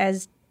us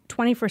as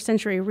 21st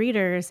century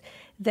readers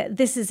that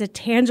this is a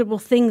tangible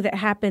thing that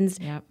happens,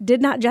 Yep.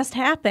 did not just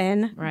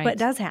happen, Right. but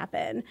does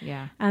happen.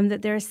 Yeah.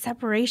 That there is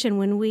separation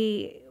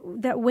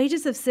that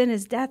wages of sin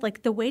is death.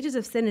 Like the wages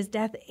of sin is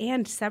death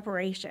and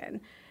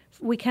separation.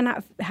 We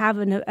cannot have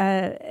an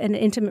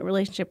intimate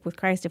relationship with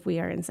Christ if we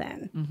are in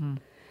sin. Mm-hmm.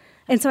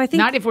 And so I think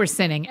Not if we're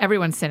sinning.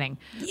 Everyone's sinning.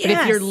 But if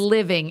Yes. you're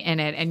living in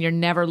it and you're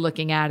never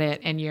looking at it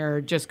and you're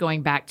just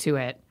going back to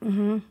it,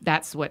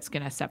 that's what's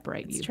going to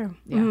separate you. it's true.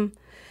 Yeah.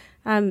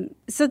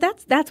 So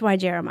that's why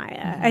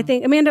Jeremiah. I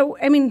think, Amanda,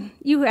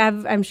 you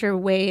have, I'm sure,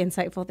 way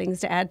insightful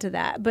things to add to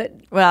that, but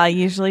Well, I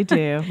usually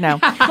do. No.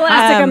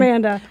 classic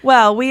Amanda.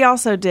 Well, we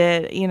also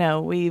did,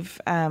 we've,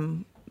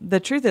 the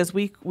truth is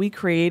we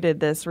created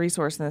this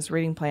resource and this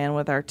reading plan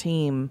with our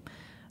team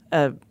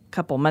a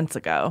couple months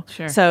ago.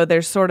 Sure. So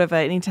there's sort of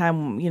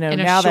anytime, In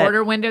now a shorter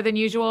that, window than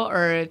usual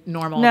or a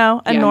normal?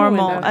 no, a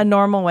Yeah.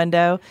 normal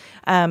window.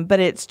 But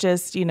it's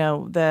just,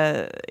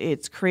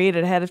 it's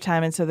created ahead of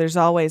time. And so there's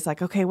always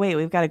like, okay, wait,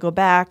 we've got to go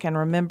back and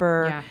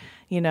remember,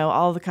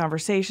 all the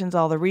conversations,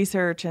 all the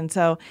research. And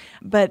so,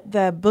 but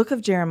the book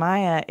of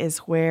Jeremiah is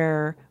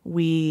where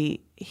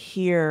we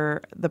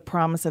hear the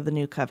promise of the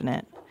new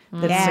covenant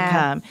that's to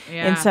come.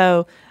 Yeah. And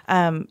so,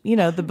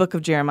 the book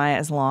of Jeremiah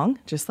is long,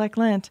 just like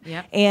Lent.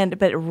 Yep.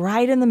 But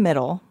right in the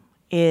middle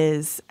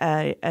is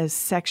a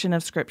section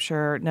of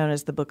scripture known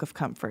as the Book of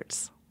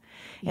Comforts.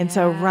 And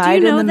so right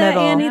Do you know in the that,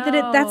 middle, Annie,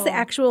 that's the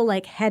actual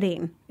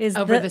heading is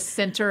Over the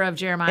center of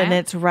Jeremiah? and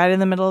it's right in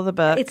the middle of the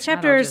book. it's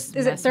That'll chapters, just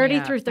is it mess me 30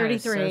 up. through That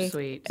is 33? so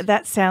sweet.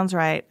 That sounds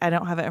right. I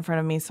don't have it in front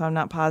of me, so I'm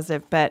not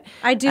positive. But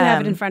I do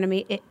have it in front of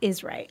me. It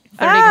is right. 30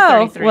 to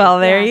Oh, 33. well,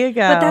 there Yeah. you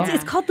go. But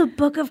it's called the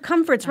Book of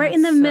Comforts, right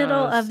in the That's so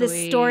middle of this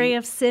story sweet.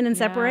 of sin and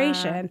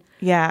separation.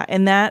 Yeah,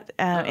 and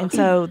and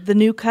so the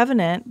new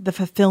covenant, the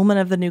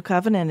fulfillment of the new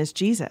covenant is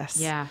Jesus.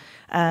 Yeah.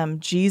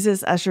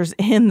 Jesus ushers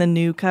in the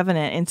new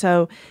covenant, and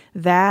so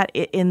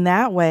in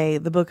that way,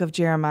 the book of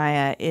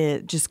Jeremiah,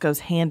 it just goes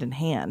hand in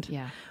hand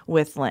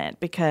with Lent,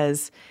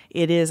 because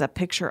it is a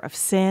picture of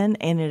sin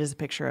and it is a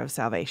picture of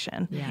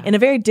salvation in a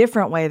very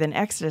different way than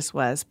Exodus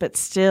was, but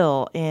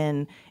still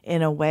in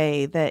a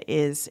way that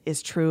is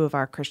true of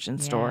our Christian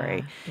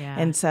story. Yeah.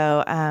 And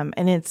so,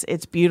 and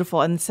it's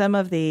beautiful. And some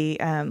of the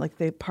like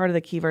the part of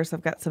the key verse,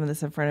 I've got some of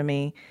this in front of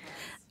me.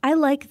 I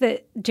like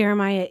that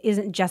Jeremiah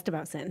isn't just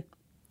about sin.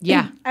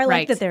 Yeah. I like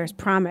right. that there's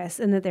promise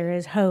and that there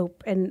is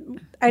hope,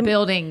 and I'm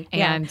building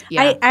and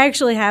I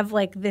actually have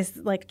like this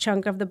like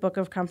chunk of the Book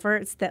of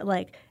Comforts that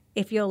like,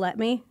 if you'll let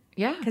me,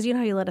 because you know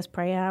how you let us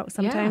pray out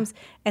sometimes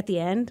at the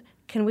end.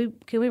 Can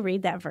we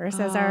read that verse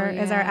as our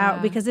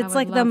out, because I it's would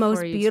like the love most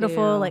for you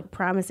beautiful, to. like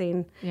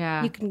promising.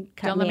 Yeah. You can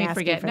cut Don't let me asking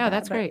forget. for No, that,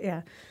 that's but great.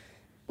 Yeah.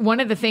 One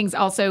of the things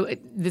also,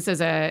 this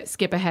is a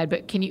skip ahead,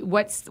 but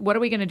what are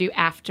we going to do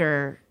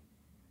after?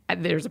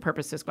 There's a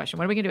purpose to this question.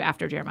 What are we going to do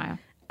after Jeremiah?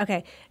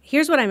 Okay,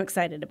 here's what I'm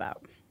excited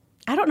about.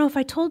 I don't know if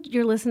I told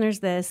your listeners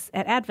this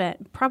at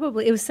Advent.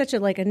 Probably it was such a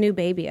new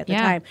baby at the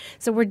time.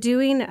 So we're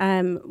doing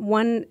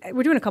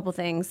a couple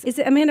things. Is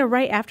it, Amanda,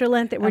 right after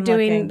Lent that we're I'm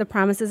doing looking. the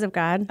promises of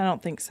God? I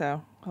don't think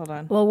so. Hold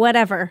on. Well,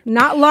 whatever.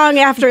 Not long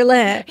after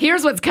Lent.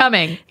 Here's what's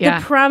coming. Yeah.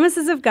 The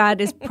promises of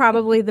God is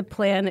probably the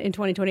plan in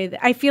 2020.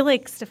 I feel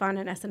like Stefan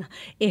and SNL,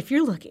 if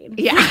you're looking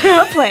for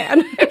a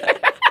plan.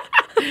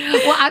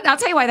 Well, I'll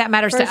tell you why that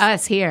matters to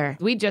us here.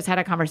 We just had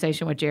a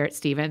conversation with Jarrett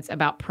Stevens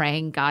about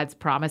praying God's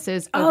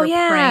promises over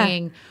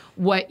praying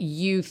what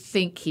you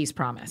think He's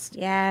promised.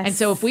 Yes. And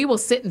so if we will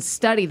sit and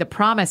study the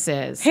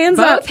promises, Hands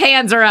both up.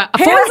 hands are up.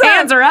 Hands Four up.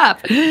 hands are up.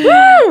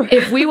 Woo!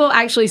 If we will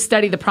actually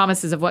study the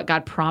promises of what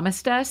God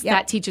promised us,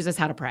 that teaches us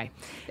how to pray.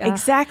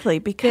 Exactly,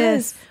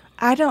 because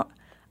I don't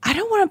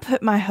want to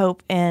put my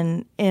hope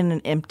in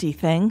an empty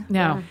thing.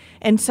 No.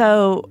 And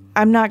so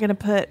I'm not going to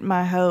put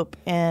my hope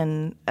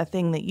in a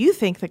thing that you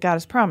think that God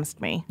has promised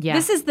me. Yeah.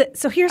 Here's I'm the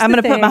going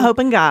to thing. put my hope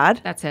in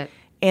God. That's it.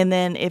 And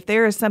then if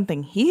there is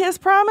something He has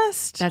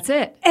promised, That's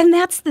it. And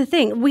that's the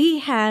thing. We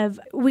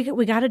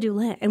got to do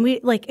Lent, and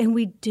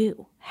we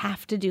do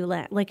have to do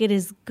Lent. Like, it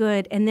is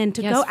good. And then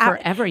to Yes, go out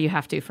forever you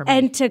have to for me.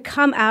 and to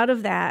come out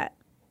of that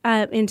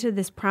into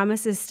this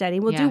promises study.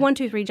 We'll Yeah. do 1,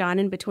 2, 3 John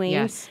in between.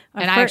 Yes.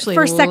 And I actually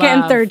first, second,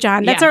 and love- third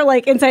John. That's yeah. our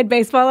like inside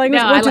baseball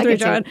language. No, 1, I 2, like 3 it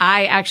too. John.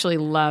 I actually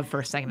love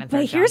first, second, and third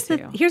But John here's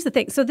too. the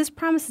thing. So this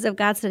promises of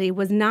God study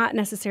was not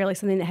necessarily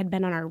something that had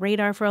been on our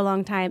radar for a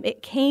long time.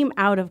 It came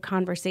out of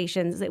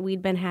conversations that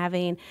we'd been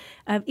having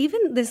of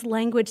even this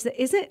language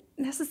that isn't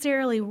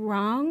necessarily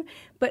wrong,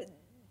 but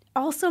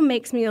also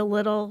makes me a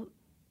little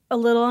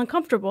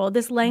uncomfortable.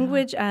 This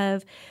language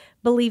of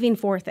believing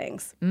for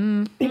things,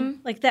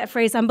 like that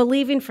phrase, "I'm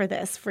believing for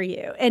this for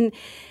you," and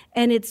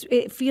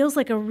it feels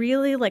like a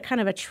really like kind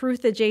of a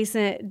truth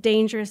adjacent,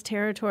 dangerous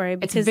territory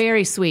It's because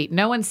very sweet.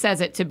 No one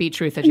says it to be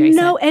truth adjacent.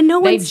 No, and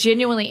no They one's-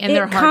 genuinely in it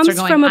their hearts are comes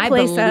going, from a I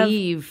place of-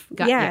 believe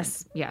God.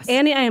 Yes. Yes.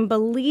 Annie, I am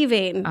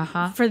believing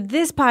for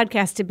this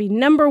podcast to be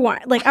number one.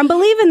 Like, I'm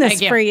believing this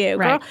Thank you. for you, girl.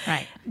 Right,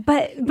 right.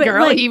 But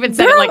Girl, like, he even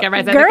said it like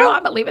everybody said, girl, girl,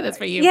 I'm believing this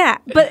for you. Yeah,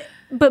 but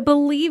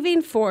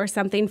believing for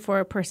something for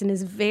a person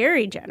is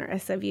very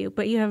generous of you,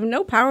 but you have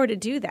no power to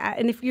do that.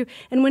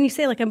 And when you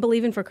say like, I'm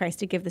believing for Christ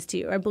to give this to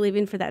you, I'm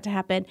believing for that to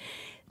happen,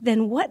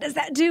 then what does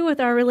that do with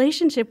our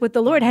relationship with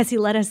the Lord? Has he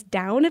let us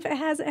down if it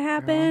hasn't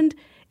happened?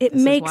 It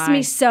is makes why.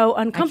 me so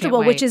uncomfortable,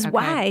 wait. which is Okay.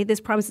 why this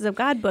Promises of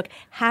God book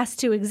has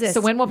to exist.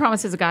 So when will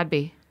Promises of God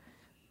be?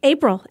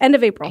 End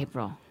of April.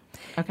 April.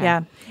 Okay.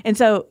 Yeah. And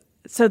so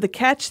the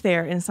catch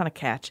there, and it's not a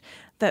catch,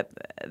 that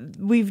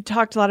we've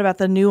talked a lot about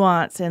the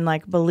nuance in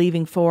like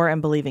believing for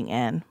and believing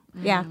in.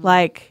 Yeah.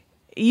 Like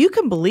you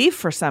can believe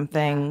for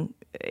something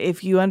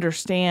if you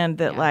understand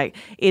that like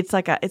it's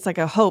like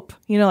a hope.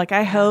 You know, like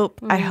I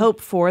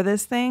hope for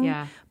this thing,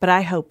 but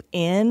I hope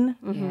in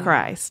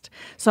Christ.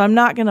 So I'm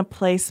not going to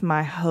place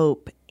my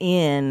hope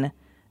in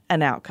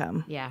an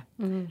outcome. Yeah.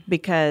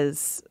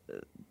 Because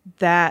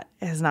that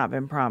has not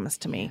been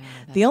promised to me.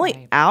 The only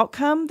right.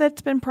 outcome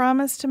that's been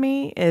promised to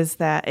me is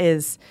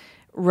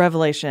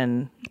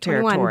Revelation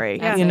 21. territory.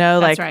 That's You it. know,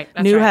 That's like right.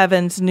 That's new right.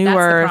 heavens, new That's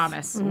the earth,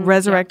 promise.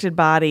 resurrected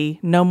body,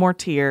 no more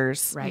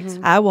tears. Right.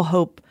 Mhm. I will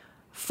hope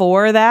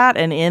for that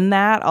and in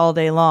that all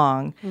day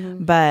long.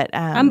 But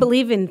I'm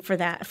believing for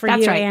that for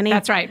That's you, right. Annie.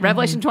 That's right.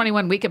 Revelation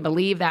 21, we can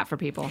believe that for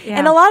people. Yeah.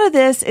 And a lot of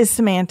this is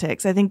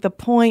semantics. I think the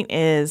point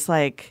is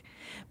like,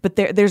 but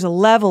there's a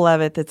level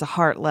of it that's a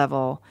heart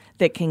level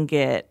that can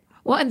get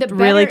Well, and the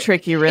really better-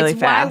 tricky really it's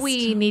fast. why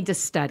we need to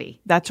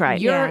study. That's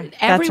right. Everyone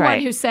That's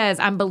right. who says,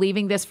 I'm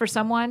believing this for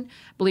someone,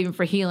 believing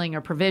for healing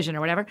or provision or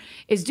whatever,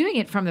 is doing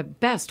it from the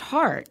best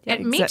heart.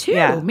 And me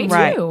too. Me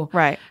right, too.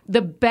 right.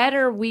 The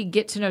better we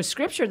get to know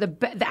Scripture,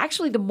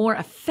 actually the more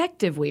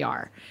effective we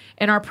are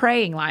in our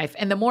praying life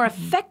and the more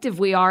effective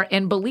we are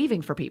in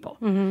believing for people.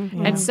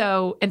 And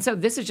so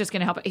this is just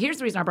going to help. Here's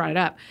the reason I brought it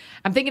up.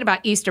 I'm thinking about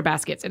Easter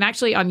baskets. And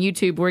actually on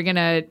YouTube, we're going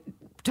to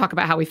talk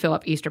about how we fill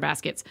up Easter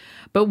baskets.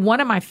 But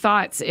one of my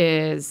thoughts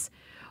is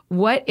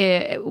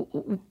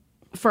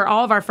for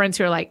all of our friends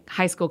who are like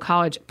high school,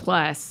 college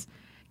plus,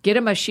 get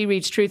them a She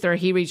Reads Truth or a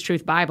He Reads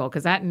Truth Bible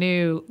because that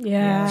new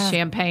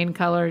champagne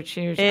color, I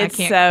can't It's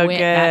so quit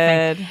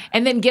that thing. good.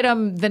 And then get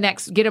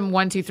them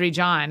 1, 2, 3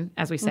 John,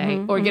 as we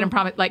say, or get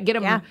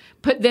them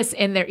put this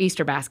in their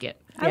Easter basket.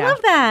 I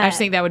love that. I just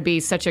think that would be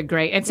such a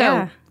great. And so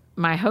Yeah.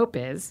 my hope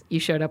is you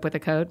showed up with a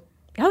code.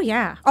 Oh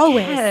yeah,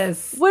 always.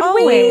 Yes. Would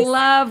We we?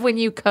 love when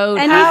you code.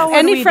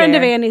 Any we friend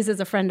of dare? Annie's is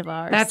a friend of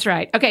ours. That's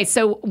right. Okay,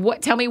 so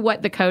tell me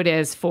what the code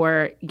is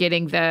for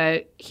getting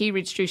the He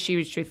Reads Truth, She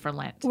Reads Truth for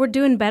Lent. We're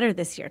doing better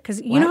this year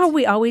because you know how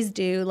we always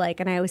do,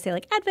 like, and I always say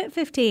like Advent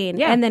 15,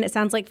 Yeah. and then it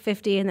sounds like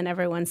 50, and then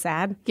everyone's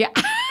sad. Yeah.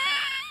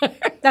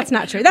 That's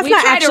not true. That's We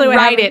not try actually to what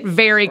write happened. it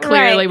very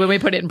clearly Right. when we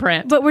put it in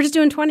print. But we're just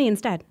doing 20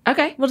 instead.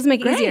 Okay. We'll just make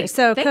it Great. easier.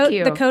 So Thank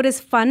you. the code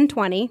is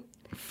FUN20.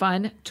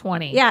 Fun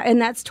 20. Yeah,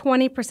 and that's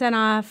 20%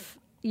 off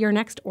your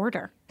next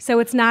order. So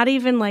it's not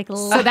even like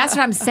So that's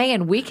what I'm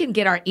saying. We can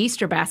get our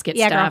Easter basket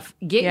Yeah, girl. stuff.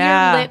 Get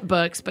Yeah. your lit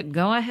books, but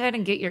go ahead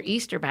and get your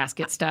Easter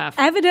basket stuff.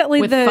 evidently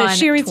with the Fun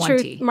She Reads 20.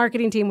 Truth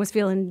marketing team was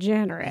feeling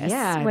generous.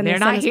 Yeah, when they're they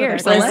not sent us here,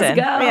 what so they're let's saying.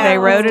 go. They Yeah,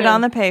 wrote let's it do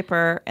on the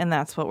paper, and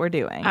that's what we're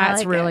doing. That's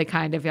like really it.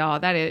 kind of y'all.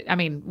 That is, I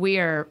mean, we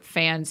are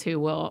fans who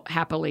will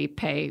happily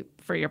pay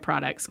for your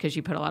products because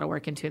you put a lot of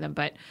work into them.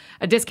 But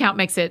a discount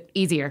makes it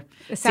easier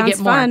to sounds get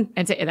more. fun.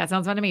 And that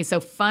sounds fun to me. So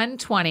Fun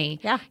 20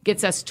 Yeah.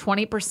 gets us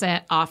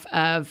 20% off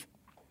of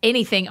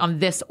anything on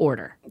this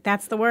order.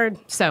 That's the word.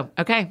 So,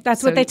 okay.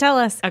 That's So- what they tell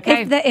us.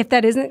 Okay. If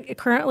that isn't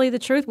currently the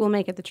truth, we'll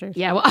make it the truth.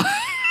 Yeah, well,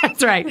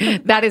 that's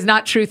right. That is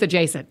not truth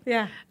adjacent.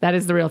 Yeah. That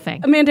is the real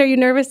thing. Amanda, are you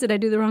nervous? Did I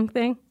do the wrong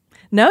thing?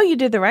 No, you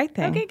did the right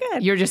thing. Okay,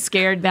 good. You're just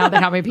scared now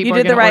that how many people You are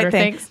did the going to right order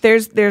thing.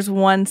 things? There's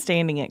one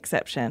standing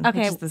exception, Okay.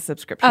 which is the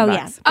subscription Oh, box.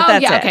 yeah. But Oh,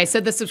 that's yeah. it. Okay.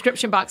 So the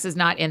subscription box is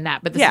not in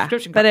that, but the Yeah,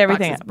 subscription but box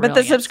everything. is But the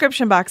brilliant.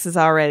 subscription box is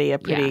already a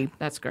pretty Yeah,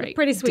 that's great.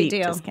 Pretty sweet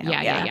deep deal. discount.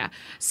 Yeah.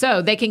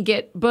 So they can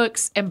get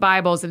books and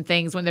Bibles and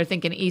things when they're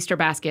thinking Easter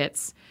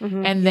baskets,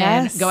 and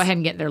then Yes. go ahead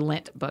and get their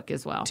Lent book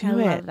as well. I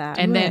love that.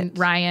 And Do then it.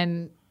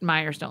 Ryan,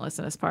 Myers, don't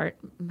listen to this part,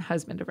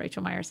 husband of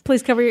Rachel Myers.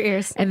 Please cover your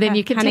ears. And then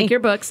you can honey. take your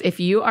books, if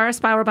you are a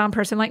spiral bound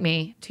person like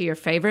me, to your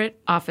favorite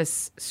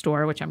office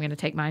store, which I'm going to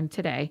take mine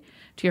today,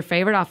 to your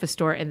favorite office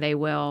store, and they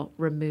will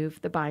remove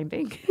the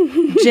binding.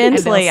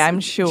 Gently, I'm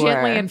sure.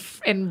 Gently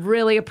and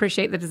really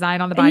appreciate the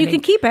design on the And binding. you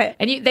can keep it.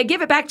 And they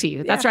give it back to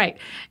you. That's right.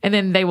 And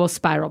then they will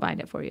spiral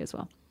bind it for you as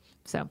well.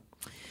 So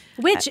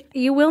Which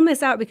you will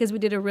miss out because we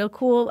did a real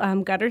cool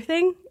gutter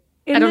thing.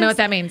 I don't know what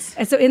that means.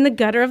 And so in the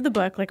gutter of the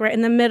book, like right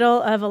in the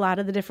middle of a lot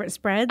of the different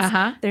spreads,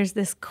 Uh-huh. there's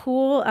this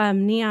cool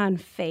neon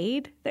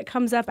fade that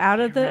comes up out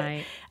of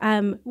the.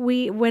 Right.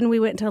 When we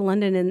went to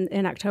London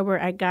in October,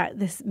 I got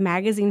this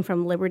magazine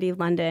from Liberty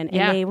London, and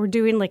Yeah. they were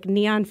doing like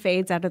neon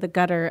fades out of the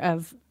gutter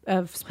of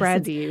Listen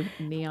spreads. to you.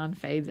 Neon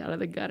fades out of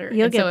the gutter.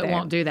 You'll and get so it there.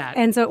 won't do that.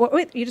 And so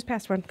wait, you just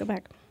passed one. Go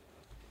back.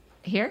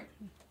 Here?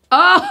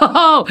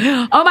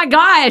 Oh my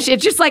gosh.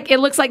 It's just like, it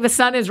looks like the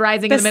sun is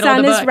rising The in the middle of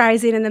sun the is book.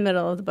 rising in the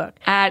middle of the book.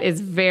 That is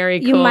very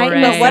cool. You might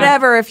Ray. miss But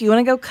whatever, if you want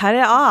to go cut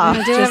it off.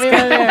 Do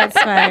whatever, it's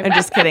fine. I'm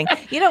just kidding.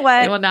 You know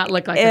what? It will not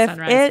look like the if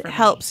sunrise it for me.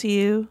 helps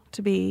you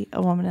to be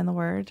a woman in the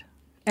Word.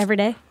 Every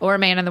day. Or a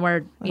man in the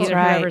word, either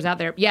right. whoever's out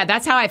there. Yeah,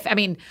 that's how I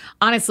mean,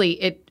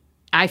 honestly,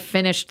 I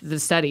finished the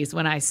studies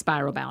when I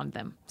spiral bound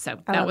them. So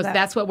love that.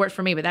 that's what worked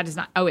for me, but that is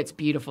not, it's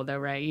beautiful though,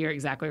 Ray. You're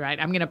exactly right.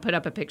 I'm going to put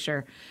up a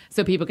picture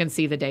so people can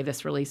see the day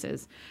this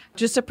releases.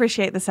 Just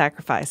appreciate the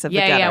sacrifice of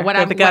Yeah, the gutter yeah.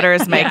 that the gutter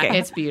is Yeah, making.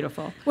 it's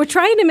beautiful. We're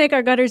trying to make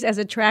our gutters as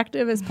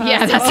attractive as possible.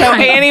 Yeah, that's So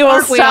right. Annie will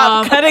Aren't we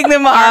all? stop cutting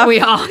them Aren't off. we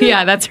all?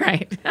 Yeah, that's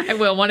right. I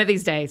will one of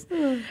these days.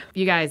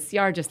 You guys, you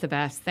are just the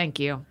best. Thank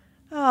you.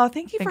 Oh,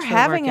 thank you Thanks for the work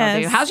having y'all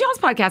do. us. How's y'all's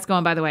podcast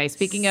going, by the way?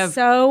 Speaking of,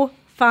 So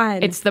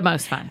fun. it's the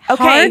most fun.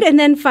 Okay. hard and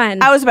then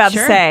fun. I was about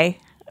Sure. to say,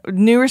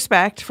 new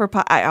respect for.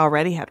 I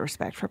already had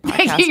respect for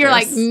podcasters. You're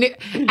like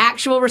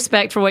actual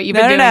respect for what you've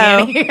no, been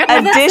no, doing. no.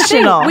 Annie.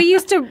 Additional. We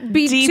used to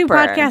be Deeper. 2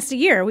 podcasts a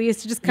year. We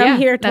used to just come Yeah,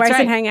 here that's twice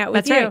right. and hang out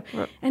with That's you.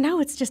 right. And now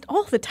it's just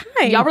all the time.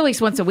 Y'all release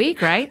once a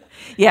week, right?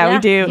 Yeah, Yeah, we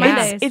do.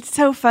 Mondays. It's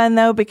so fun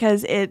though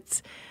because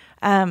it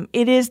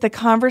is the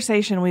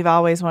conversation we've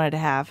always wanted to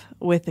have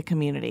with the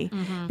community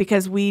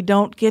because we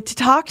don't get to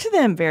talk to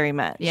them very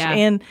much. Yeah.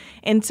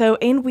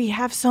 And we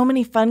have so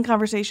many fun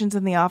conversations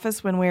in the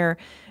office when we're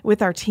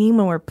with our team,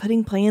 when we're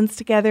putting plans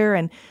together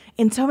and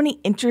so many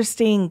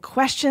interesting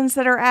questions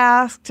that are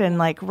asked and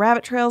like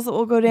rabbit trails that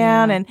will go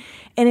down and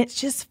it's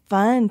just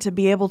fun to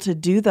be able to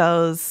do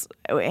those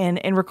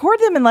and record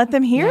them and let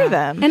them hear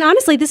them. And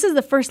honestly, this is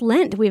the first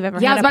Lent we've ever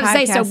Yeah, I had was about a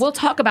to say, so podcast. we'll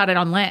talk about it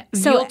on Lent.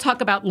 So- You'll talk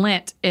about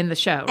Lent in the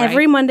show, right?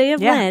 Every Monday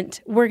of Yeah.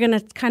 Lent, we're going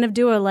to kind of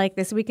do a like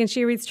this week in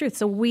She Reads Truth.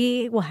 So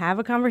we will have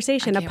a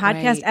conversation, a can't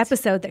podcast wait.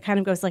 episode that kind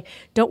of goes like,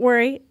 don't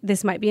worry,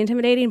 this might be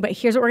intimidating, but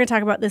here's what we're going to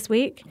talk about this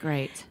week.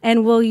 Great.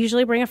 And we'll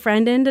usually bring a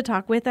friend in to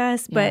talk with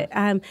us. But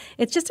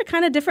it's just a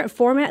kind of different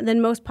format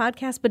than most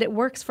podcasts, but it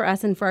works for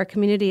us and for our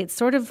community. It's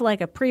sort of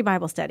like a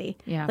pre-Bible study.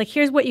 Yeah. Like,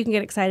 here's what you can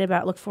get excited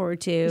about, look forward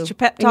to. It's your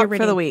pep in your talk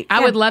for the reading. week.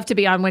 I would love to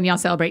be on when y'all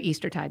celebrate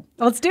Eastertide.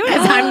 Let's do it.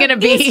 I'm gonna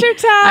be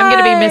Eastertide. I'm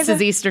gonna be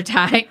Mrs.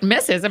 Eastertide.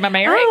 Mrs. Am I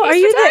married? Oh, are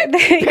you Eastertide?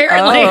 the-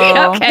 Apparently.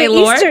 Oh. Okay, the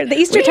Lord. Easter, the We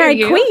hear Eastertide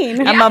you.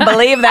 queen. I'm gonna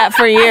believe that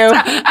for you.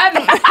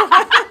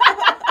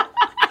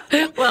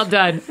 Well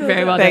done.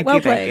 Very well Thank done.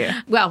 you, thank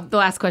you. Well, the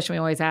last question we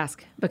always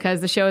ask, because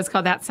the show is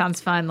called That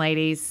Sounds Fun,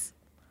 ladies.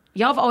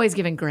 Y'all have always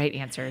given great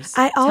answers.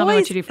 Tell me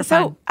what you do for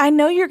fun. I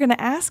know you're going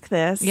to ask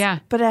this. Yeah.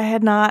 But it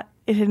had not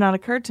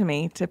occurred to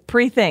me to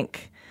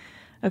pre-think.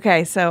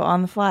 Okay, so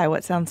on the fly,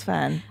 what sounds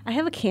fun? I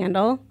have a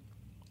candle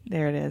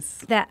There it is.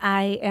 that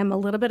I am a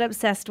little bit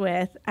obsessed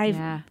with.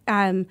 Yeah.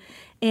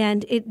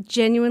 And it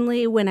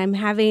genuinely, when I'm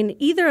having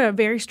either a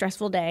very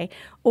stressful day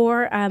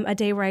or a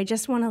day where I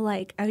just want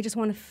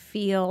to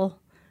feel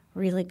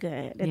really good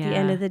at the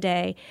end Yeah. of the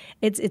day.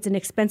 It's an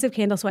expensive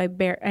candle, so I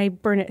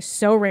burn it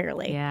so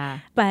rarely. Yeah.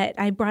 But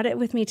I brought it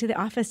with me to the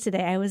office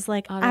today. I was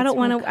like, I that's don't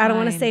want real to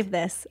kind. save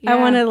this. Yeah. I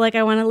want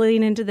to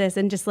lean into this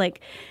and just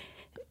like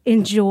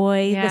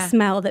enjoy Yeah. the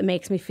smell that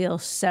makes me feel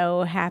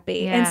so happy.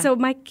 Yeah. And so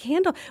my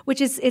candle,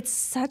 it's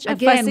such a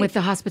Again, fussy, with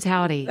the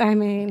hospitality. I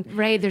mean,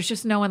 Ray, there's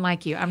just no one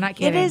like you. I'm not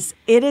kidding.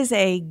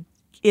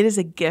 It is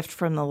a gift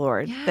from the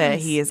Lord that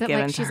He has That,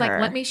 given like, to she's her.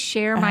 like, let me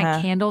share my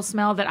candle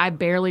smell that I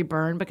barely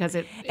burn because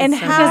it's And so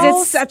how- nice.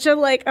 because it's such a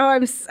like, oh,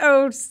 I'm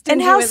so stingy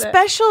And how with it.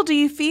 special do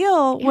you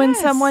feel when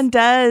Yes. someone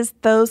does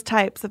those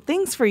types of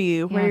things for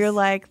you, where Yes. you're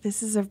like,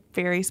 this is a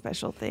very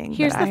special thing.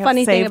 Here's that the I have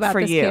funny thing saved about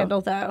for this you. candle,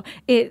 though.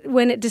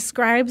 When it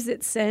describes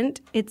its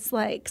scent, it's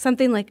like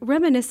something like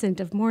reminiscent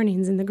of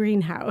mornings in the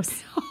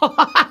greenhouse.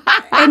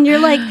 And you're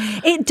like,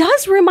 it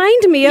does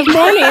remind me of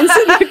mornings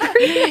in the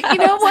greenhouse. You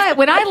know what?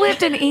 When I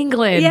lived in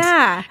England,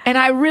 Yeah. and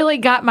I really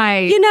got my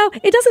You know,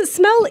 it doesn't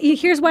smell.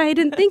 Here's why I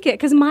didn't think it,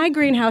 because my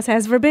greenhouse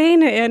has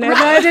verbena in it.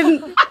 I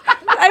didn't.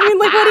 I mean,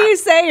 like, what do you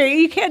say?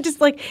 You can't just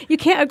you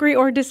can't agree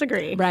or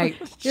disagree. right.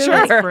 You're Sure.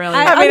 like, brilliant.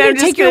 I'm gonna I'm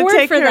just take your gonna word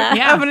take for that.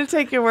 Yeah. I'm going to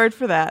take your word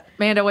for that.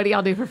 Amanda, what do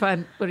y'all do for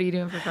fun? What are you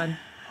doing for fun?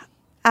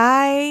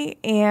 I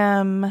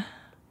am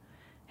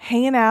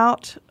hanging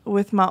out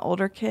with my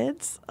older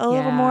kids a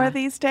little Yeah. more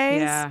these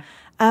days. Yeah.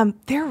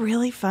 They're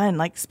really fun.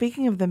 Like,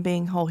 speaking of them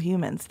being whole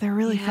humans, they're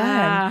really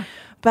Yeah. fun.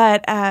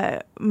 But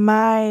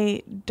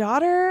my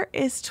daughter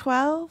is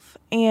 12,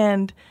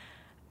 and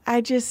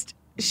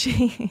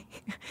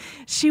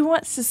she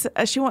wants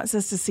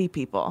us to see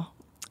people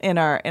in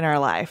our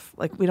life.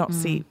 Like, we don't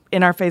see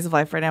in our phase of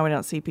life right now. We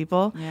don't see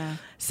people. Yeah.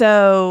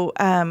 So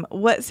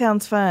what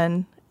sounds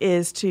fun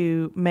is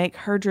to make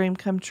her dream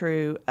come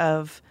true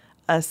of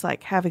us,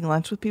 like, having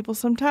lunch with people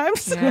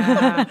sometimes,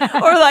 Yeah.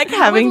 or like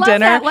having love dinner.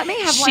 that. Let me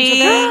have lunch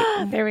with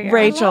her. There we go.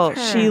 Rachel, I love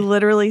her. she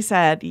literally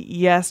said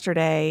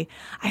yesterday,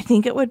 I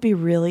think it would be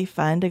really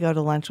fun to go to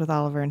lunch with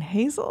Oliver and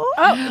Hazel.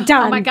 Oh,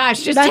 done. Oh my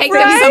gosh, just That's take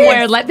right. them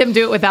somewhere. Let them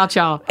do it without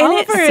y'all. And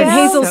Oliver it and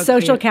sounds Hazel's so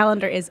social cute.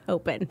 calendar is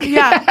open.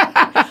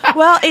 Yeah.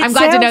 Well, I'm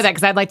glad to know that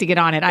because I'd like to get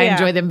on it. I Yeah.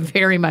 enjoy them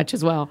very much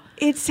as well.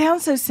 It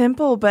sounds so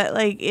simple, but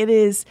like it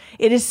is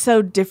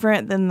so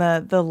different than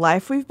the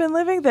life we've been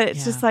living that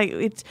it's just like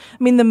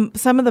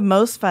some of the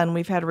most fun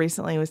we've had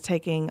recently was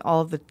taking all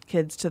of the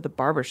kids to the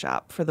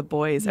barbershop for the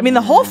boys. I mean,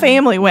 the whole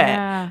family went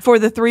Yeah. for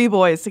the 3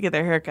 boys to get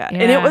their haircut.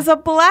 And Yeah. it was a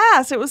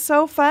blast. It was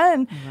so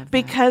fun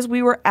because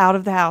we were out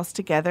of the house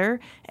together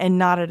and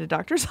not at a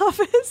doctor's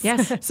office.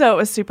 Yes. So it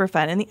was super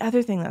fun. And the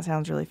other thing that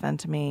sounds really fun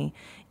to me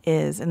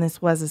is, and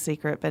this was a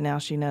secret, but now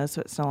she knows,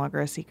 so it's no longer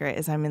a secret,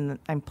 is I'm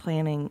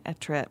planning a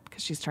trip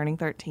because she's turning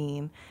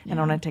 13 and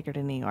I want to take her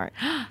to New York.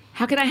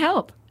 How can I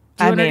help?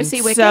 Do you want her to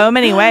see Wicked? so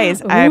many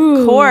ways. I,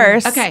 of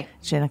course. Okay.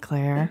 Jenna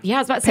Claire. Yeah, I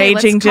was about to say,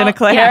 Paging let's call- Jenna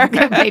Claire.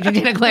 Yeah, paging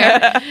Jenna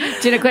Claire.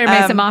 Jenna Claire,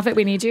 Mason Moffat,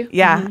 we need you.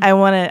 Yeah, I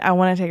want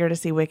to take her to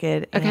see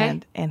Wicked Okay.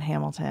 and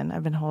Hamilton.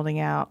 I've been holding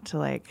out to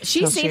like.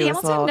 She's till seen she was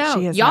Hamilton? little. No.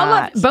 She has Y'all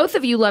not. loved, both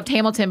of you loved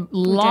Hamilton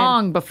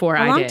long before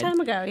A I long did. time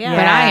ago, yeah.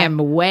 But I Yeah. am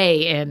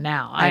way in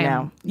now. I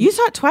know. You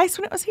saw it twice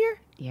when it was here.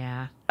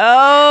 Yeah. Oh,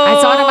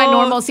 I saw it on my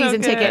normal so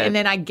season ticket, good. and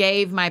then I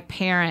gave my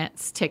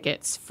parents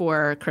tickets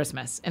for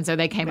Christmas. And so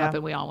they came up Yeah.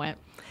 and we all went.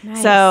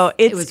 Nice. So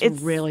It was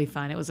it's really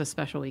fun. It was a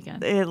special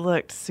weekend. It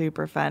looked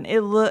super fun.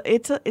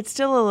 It's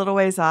still a little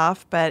ways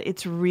off, but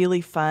it's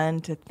really fun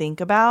to think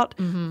about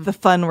the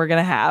fun we're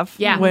gonna have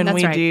Yeah, when that's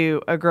we right.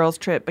 do a girls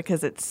trip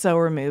because it's so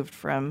removed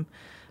from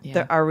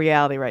Yeah. our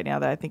reality right now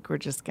that I think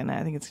it's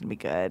gonna be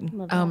good.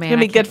 Oh, man. It's gonna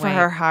be I good can't for wait.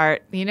 her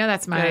heart. You know,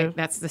 that's Go.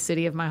 that's the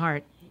city of my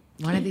heart.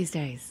 One of these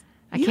days.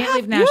 I You can't have-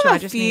 leave Nashville. I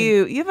just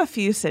need. you have a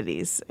few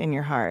cities in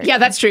your heart. Yeah,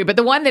 that's true. But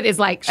the one that is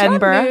like, should I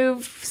Edinburgh?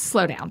 move?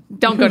 Slow down.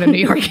 Don't go to New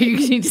York. You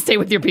need to stay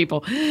with your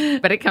people.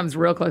 But it comes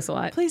real close a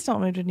lot. Please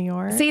don't move to New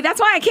York. See, that's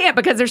why I can't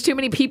because there's too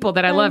many people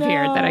that I love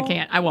here that I know.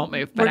 can't. I won't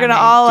move. But We're I gonna may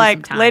all do some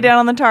like time. lay down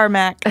on the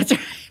tarmac. That's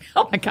right.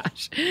 Oh my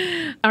gosh.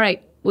 All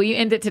right. Will you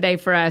end it today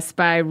for us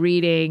by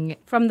reading,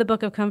 From the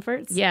Book of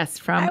Comforts. yes,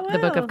 from I the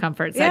Book of will.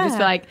 Comforts? I Yeah. just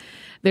feel like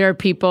there are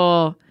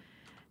people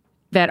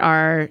that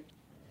are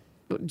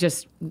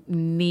just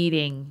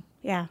needing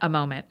Yeah. a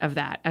moment of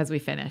that as we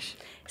finish.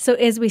 So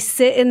as we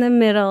sit in the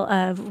middle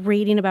of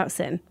reading about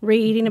sin,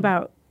 reading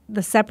about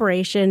the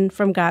separation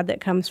from God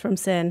that comes from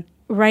sin,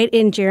 right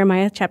in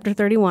Jeremiah chapter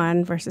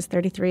 31, verses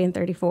 33 and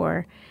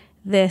 34,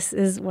 this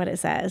is what it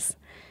says.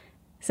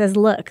 It says,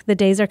 "Look, the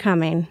days are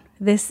coming.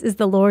 This is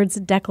the Lord's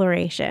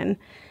declaration,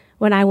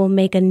 when I will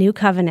make a new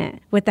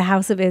covenant with the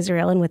house of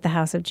Israel and with the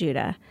house of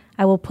Judah.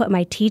 I will put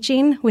my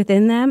teaching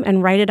within them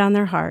and write it on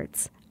their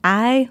hearts.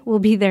 I will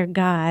be their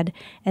God,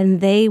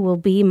 and they will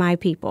be my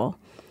people.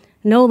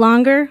 No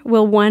longer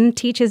will one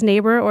teach his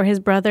neighbor or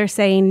his brother,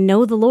 saying,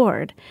 'Know the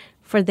Lord,'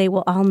 for they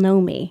will all know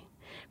me,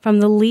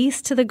 from the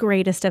least to the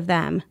greatest of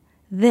them.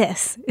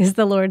 This is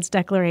the Lord's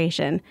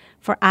declaration,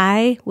 for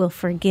I will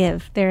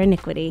forgive their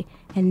iniquity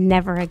and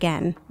never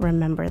again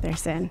remember their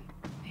sin."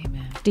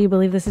 Amen. Do you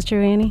believe this is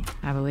true, Annie?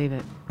 I believe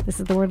it. This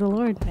is the word of the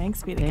Lord.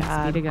 Thanks be to Thanks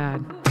God. be to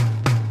God.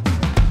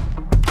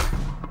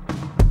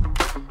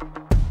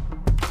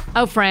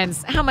 Oh,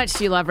 friends, how much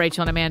do you love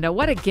Rachel and Amanda?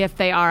 What a gift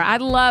they are. I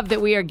love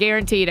that we are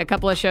guaranteed a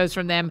couple of shows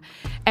from them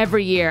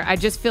every year. I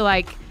just feel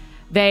like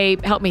they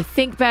help me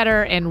think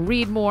better and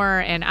read more,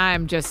 and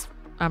I'm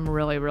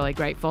really, really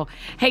grateful.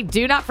 Hey,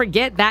 do not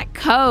forget that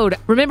code.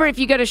 Remember, if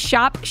you go to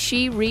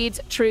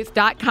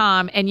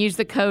shopshereadstruth.com and use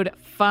the code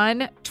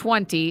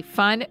FUN20,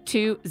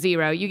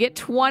 FUN20, you get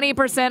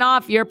 20%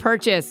 off your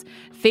purchase.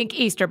 Think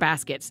Easter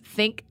baskets.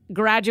 Think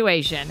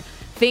graduation.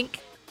 Think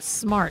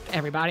smart,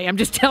 everybody. I'm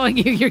just telling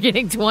you, you're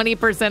getting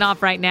 20%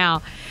 off right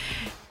now.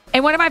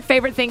 And one of my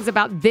favorite things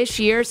about this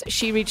year's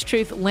She Reads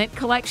Truth Lent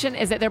collection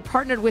is that they're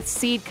partnered with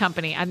Seed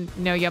Company. I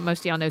know most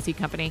of y'all know Seed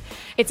Company.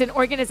 It's an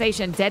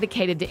organization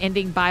dedicated to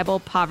ending Bible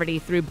poverty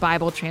through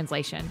Bible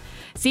translation.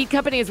 Seed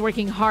Company is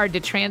working hard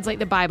to translate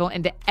the Bible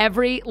into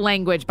every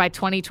language by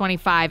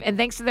 2025. And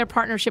thanks to their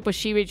partnership with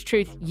She Reads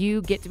Truth,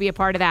 you get to be a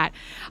part of that.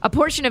 A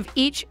portion of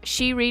each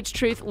She Reads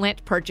Truth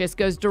Lent purchase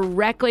goes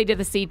directly to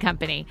the Seed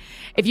Company.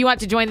 If you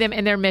want to join them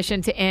in their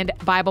mission to end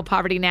Bible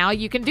poverty now,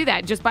 you can do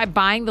that just by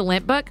buying the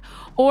Lent book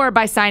or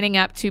by signing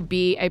up to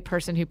be a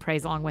person who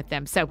prays along with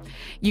them. So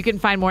you can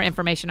find more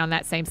information on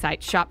that same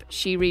site,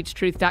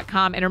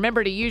 shopshereadstruth.com. And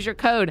remember to use your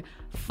code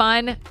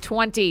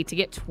FUN20 to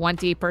get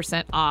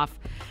 20% off.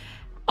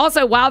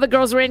 Also, while the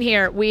girls were in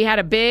here, we had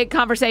a big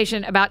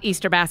conversation about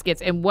Easter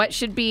baskets and what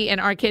should be in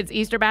our kids'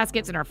 Easter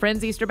baskets and our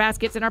friends' Easter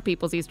baskets and our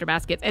people's Easter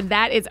baskets. And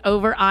that is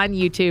over on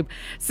YouTube.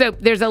 So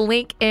there's a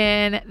link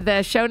in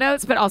the show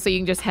notes, but also you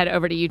can just head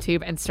over to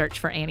YouTube and search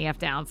for Annie F.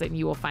 Downs, and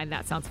you will find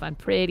That Sounds Fun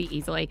pretty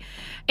easily.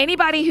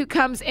 Anybody who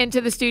comes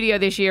into the studio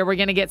this year, we're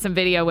going to get some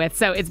video with.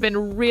 So it's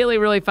been really,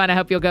 really fun. I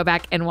hope you'll go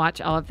back and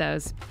watch all of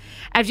those.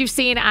 As you've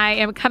seen, I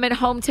am coming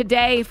home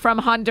today from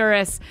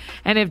Honduras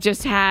and have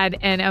just had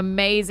an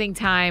amazing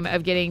time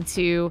of getting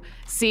to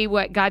see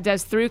what God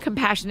does through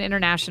Compassion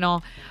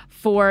International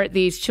for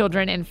these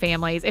children and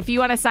families. If you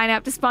want to sign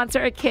up to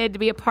sponsor a kid to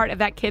be a part of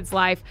that kid's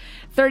life,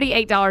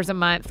 $38 a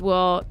month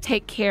will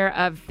take care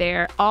of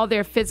all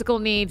their physical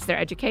needs, their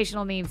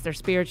educational needs, their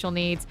spiritual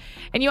needs.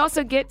 And you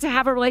also get to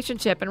have a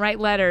relationship and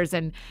write letters.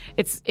 And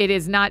it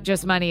is not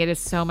just money, it is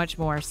so much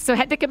more. So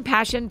head to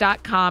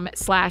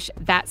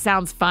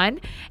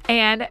compassion.com/thatsoundsfun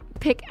and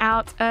pick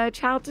out a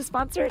child to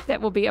sponsor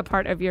that will be a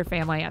part of your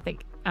family. I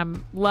think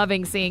I'm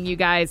loving seeing you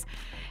guys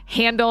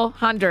handle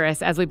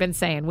Honduras. As we've been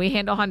saying, we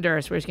handle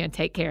Honduras. We're just going to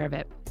take care of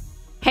it.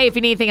 Hey, if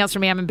you need anything else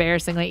from me, I'm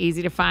embarrassingly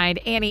easy to find.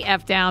 Annie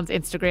F. Downs,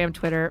 Instagram,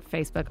 Twitter,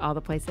 Facebook, all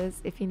the places.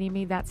 If you need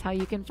me, that's how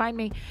you can find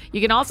me. You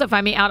can also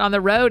find me out on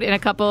the road in a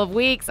couple of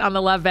weeks on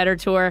the Love Better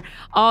Tour.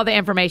 All the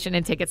information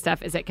and ticket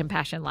stuff is at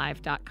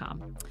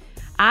compassionlive.com.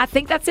 I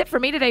think that's it for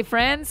me today,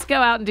 friends. Go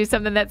out and do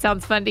something that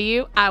sounds fun to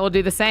you. I will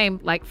do the same,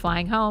 like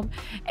flying home.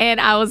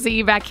 And I will see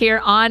you back here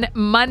on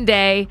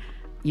Monday.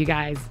 You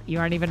guys, you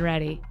aren't even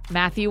ready.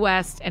 Matthew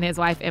West and his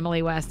wife,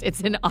 Emily West.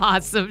 It's an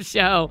awesome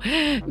show.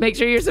 Make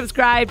sure you're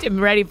subscribed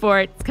and ready for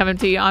it. It's coming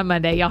to you on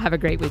Monday. Y'all have a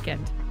great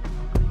weekend.